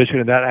acquisition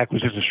and that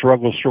acquisition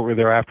struggles shortly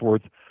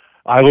thereafterwards,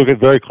 I look at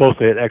very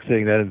closely at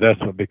exiting that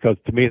investment, because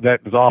to me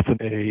that is often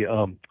a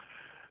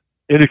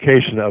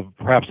indication of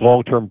perhaps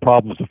long-term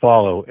problems to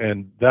follow.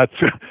 And that's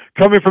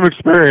coming from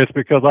experience,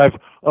 because I've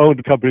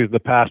owned companies in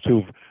the past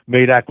who've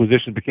made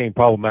acquisitions became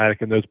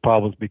problematic, and those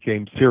problems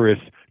became serious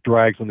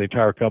drags on the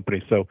entire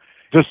company. So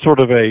just sort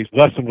of a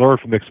lesson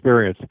learned from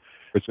experience.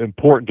 It's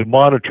important to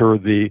monitor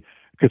the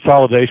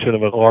consolidation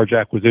of a large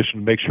acquisition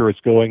to make sure it's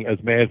going as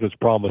management's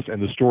promised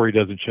and the story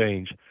doesn't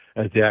change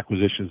as the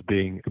acquisition is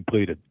being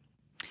completed.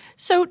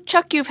 So,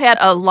 Chuck, you've had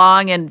a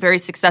long and very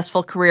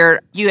successful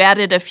career. You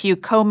added a few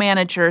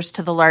co-managers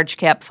to the large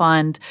cap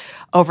fund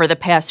over the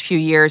past few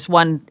years,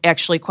 one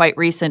actually quite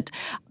recent.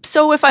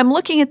 So if I'm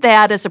looking at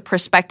that as a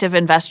prospective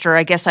investor,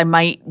 I guess I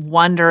might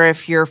wonder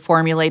if you're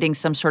formulating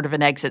some sort of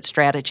an exit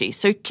strategy.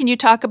 So can you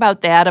talk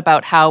about that,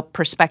 about how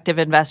prospective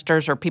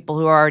investors or people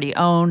who already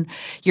own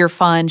your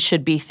fund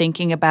should be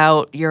thinking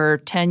about your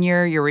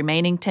tenure, your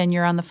remaining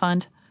tenure on the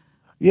fund?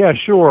 Yeah,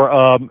 sure.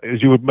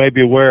 As you may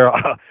be aware,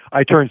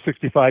 I turned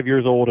 65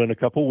 years old in a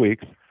couple of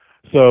weeks.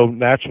 So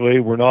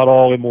naturally, we're not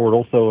all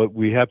immortal, so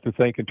we have to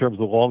think in terms of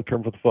the long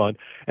term for the fund.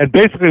 And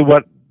basically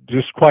what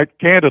just quite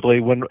candidly,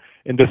 when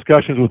in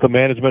discussions with the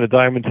management of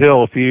Diamond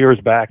Hill a few years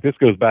back, this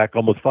goes back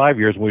almost 5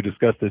 years when we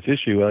discussed this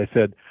issue, I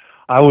said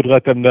I would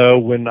let them know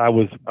when I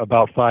was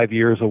about 5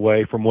 years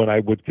away from when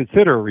I would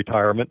consider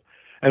retirement.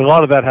 And a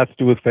lot of that has to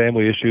do with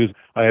family issues.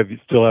 I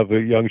still have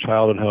a young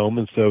child at home,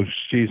 and so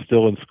she's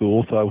still in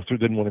school, so I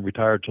didn't want to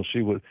retire until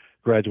she would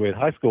graduate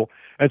high school.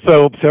 And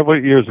so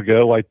several years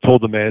ago, I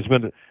told the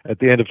management at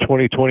the end of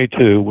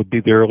 2022 would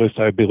be the earliest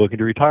I'd be looking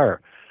to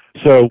retire.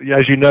 So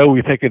as you know,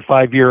 we think in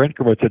 5-year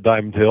increments at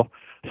Diamond Hill.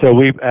 So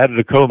we've added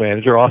a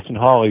co-manager, Austin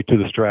Hawley, to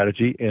the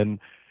strategy in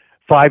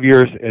 5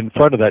 years in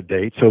front of that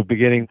date. So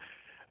beginning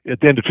at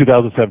the end of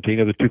 2017,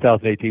 or the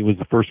 2018 was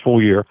the first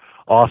full year,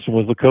 Austin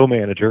was the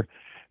co-manager,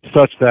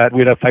 such that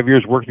we'd have 5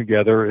 years working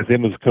together as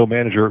him as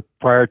co-manager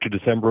prior to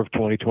December of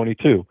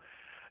 2022.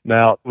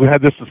 Now, we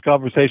had this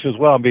conversation as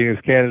well. I'm being as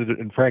candid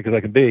and frank as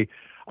I can be.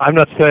 I'm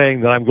not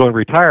saying that I'm going to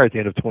retire at the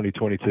end of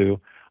 2022.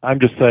 I'm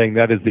just saying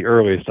that is the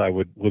earliest I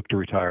would look to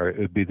retire. It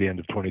would be the end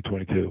of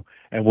 2022,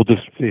 and we'll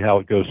just see how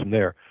it goes from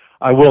there.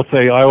 I will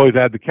say I always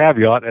add the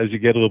caveat, as you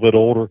get a little bit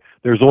older,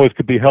 there's always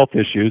could be health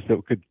issues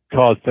that could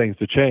cause things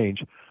to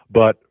change.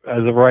 But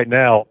as of right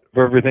now, if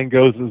everything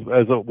goes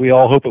as we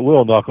all hope it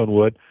will, knock on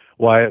wood,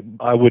 why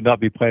I would not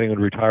be planning on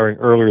retiring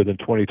earlier than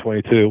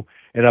 2022.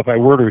 And if I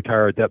were to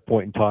retire at that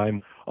point in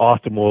time,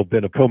 Austin will have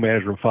been a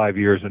co-manager in 5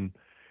 years and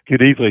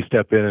could easily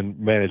step in and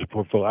manage a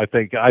portfolio. I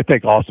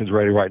think Austin's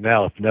ready right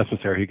now. If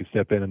necessary, he could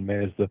step in and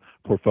manage the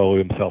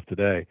portfolio himself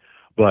today.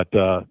 But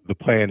the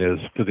plan is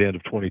to the end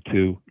of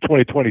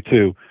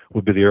 2022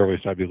 would be the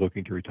earliest I'd be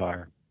looking to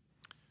retire.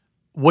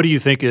 What do you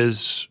think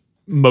is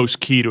most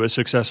key to a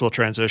successful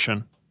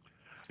transition?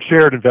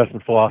 Shared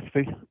investment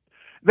philosophy.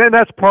 Then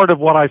that's part of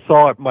what I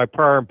saw at my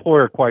prior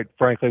employer, quite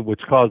frankly,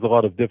 which caused a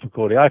lot of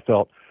difficulty, I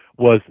felt,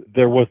 was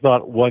there was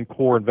not one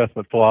core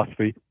investment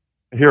philosophy.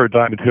 Here at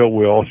Diamond Hill,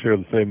 we all share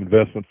the same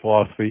investment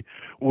philosophy.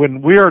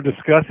 When we are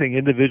discussing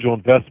individual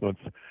investments,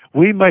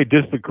 we may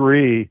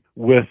disagree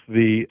with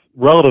the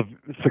relative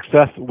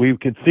success we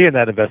can see in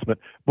that investment,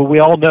 but we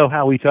all know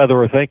how each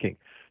other are thinking.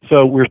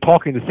 So we're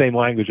talking the same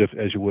language,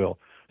 as you will.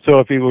 So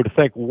if you were to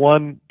think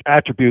one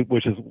attribute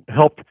which has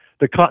helped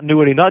the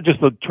continuity, not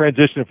just the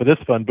transition for this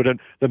fund, but in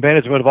the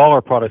management of all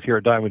our products here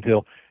at Diamond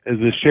Hill, is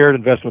this shared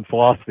investment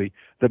philosophy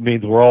that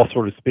means we're all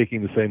sort of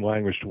speaking the same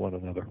language to one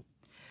another.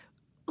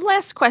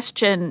 Last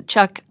question,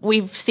 Chuck.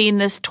 We've seen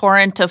this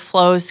torrent of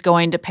flows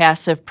going to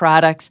passive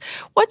products.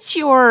 What's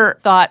your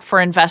thought for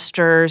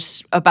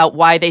investors about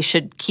why they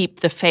should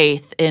keep the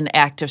faith in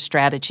active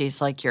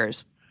strategies like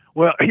yours?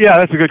 Well, yeah,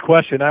 that's a good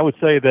question. I would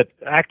say that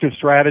active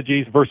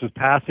strategies versus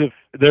passive,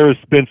 there's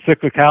been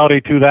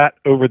cyclicality to that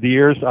over the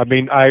years. I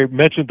mean, I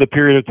mentioned the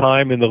period of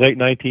time in the late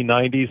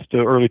 1990s to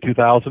early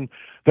 2000.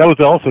 That was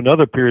also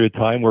another period of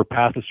time where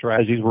passive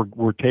strategies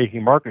were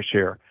taking market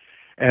share.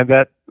 And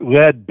that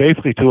led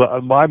basically to,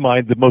 in my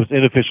mind, the most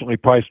inefficiently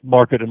priced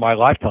market in my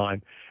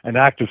lifetime. And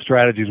active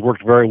strategies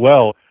worked very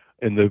well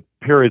in the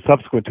period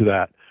subsequent to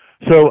that.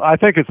 So I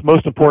think it's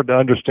most important to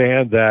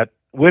understand that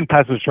when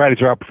passive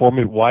strategies are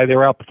outperforming, why they're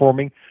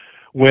outperforming.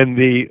 When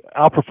the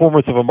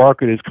outperformance of a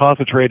market is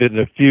concentrated in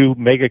a few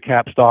mega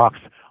cap stocks,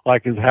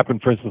 like has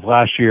happened, for instance,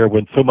 last year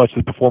when so much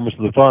of the performance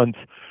of the funds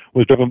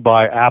was driven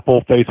by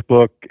Apple,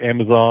 Facebook,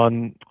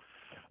 Amazon,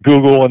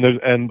 Google,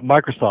 and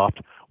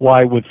Microsoft.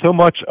 Why, when so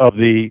much of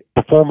the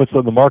performance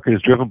of the market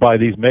is driven by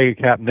these mega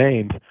cap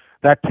names,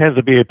 that tends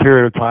to be a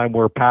period of time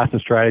where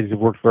passive strategies have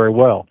worked very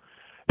well.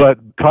 But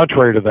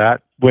contrary to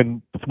that,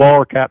 when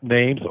smaller cap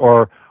names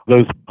or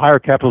those higher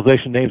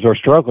capitalization names are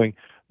struggling,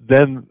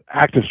 then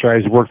active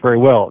strategies work very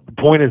well. The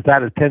point is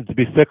that it tends to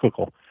be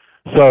cyclical.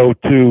 So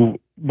to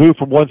move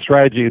from one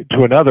strategy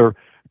to another,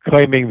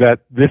 claiming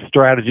that this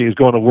strategy is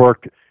going to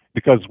work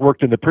because it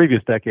worked in the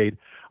previous decade,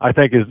 I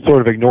think is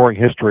sort of ignoring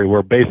history,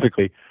 where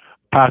basically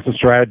passive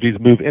strategies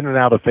move in and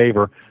out of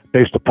favor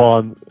based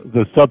upon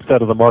the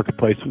subset of the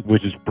marketplace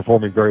which is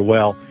performing very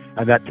well,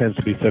 and that tends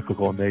to be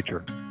cyclical in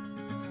nature.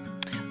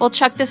 Well,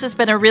 Chuck, this has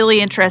been a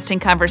really interesting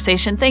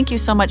conversation. Thank you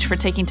so much for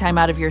taking time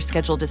out of your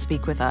schedule to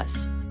speak with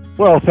us.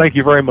 Well, thank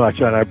you very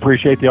much, and I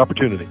appreciate the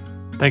opportunity.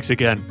 Thanks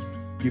again.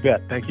 You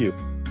bet. Thank you.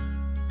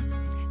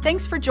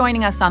 Thanks for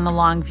joining us on The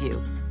Long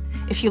View.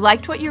 If you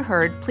liked what you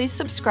heard, please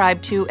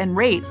subscribe to and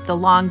rate The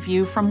Long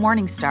View from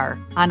Morningstar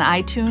on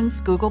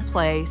iTunes, Google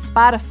Play,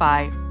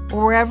 Spotify,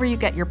 or wherever you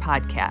get your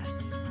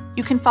podcasts.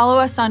 You can follow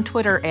us on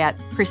Twitter at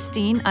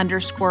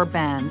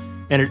Christine_Benz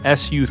And at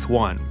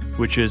SYouth1,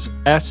 which is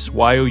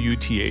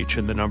SYOUTH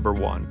and the number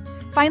 1.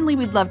 Finally,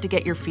 we'd love to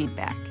get your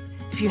feedback.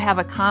 If you have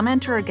a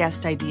comment or a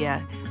guest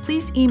idea,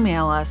 please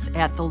email us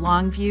at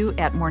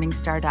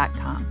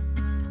thelongview@morningstar.com.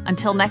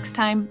 Until next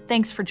time,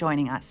 thanks for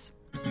joining us.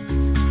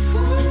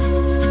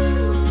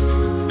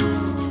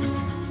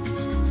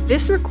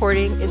 This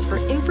recording is for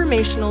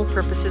informational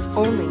purposes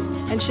only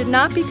and should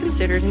not be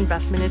considered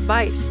investment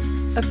advice.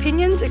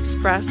 Opinions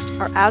expressed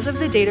are as of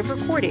the date of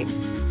recording.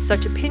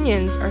 Such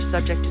opinions are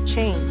subject to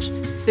change.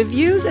 The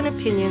views and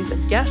opinions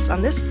of guests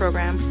on this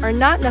program are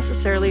not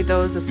necessarily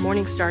those of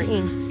Morningstar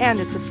Inc. and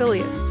its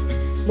affiliates.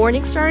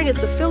 Morningstar and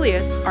its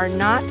affiliates are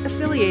not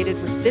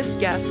affiliated with this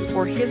guest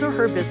or his or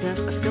her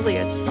business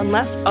affiliates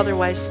unless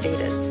otherwise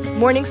stated.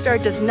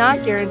 Morningstar does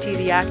not guarantee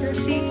the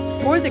accuracy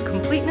or the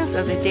completeness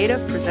of the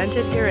data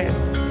presented herein.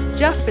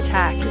 Jeff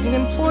Patak is an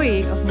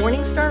employee of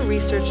Morningstar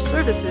Research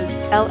Services,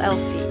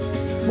 LLC.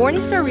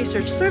 Morningstar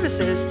Research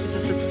Services is a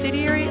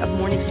subsidiary of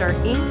Morningstar,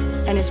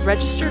 Inc. and is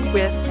registered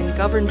with and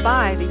governed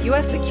by the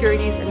U.S.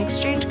 Securities and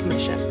Exchange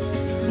Commission.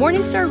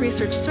 Morningstar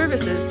Research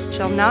Services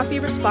shall not be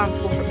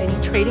responsible for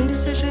any trading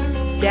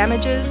decisions,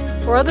 damages,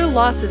 or other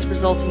losses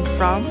resulting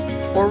from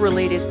or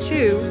related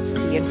to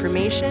the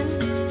information,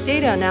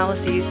 data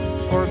analyses,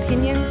 or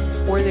opinions,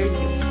 or their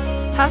use.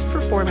 Past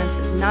performance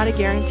is not a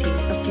guarantee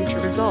of future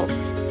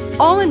results.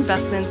 All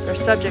investments are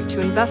subject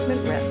to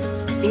investment risk,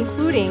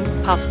 including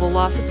possible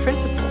loss of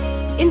principal.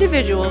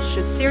 Individuals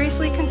should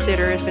seriously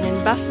consider if an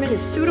investment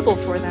is suitable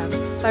for them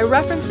by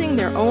referencing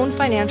their own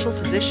financial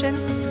position,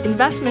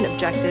 investment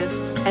objectives,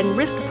 and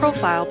risk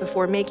profile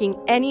before making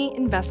any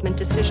investment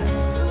decision.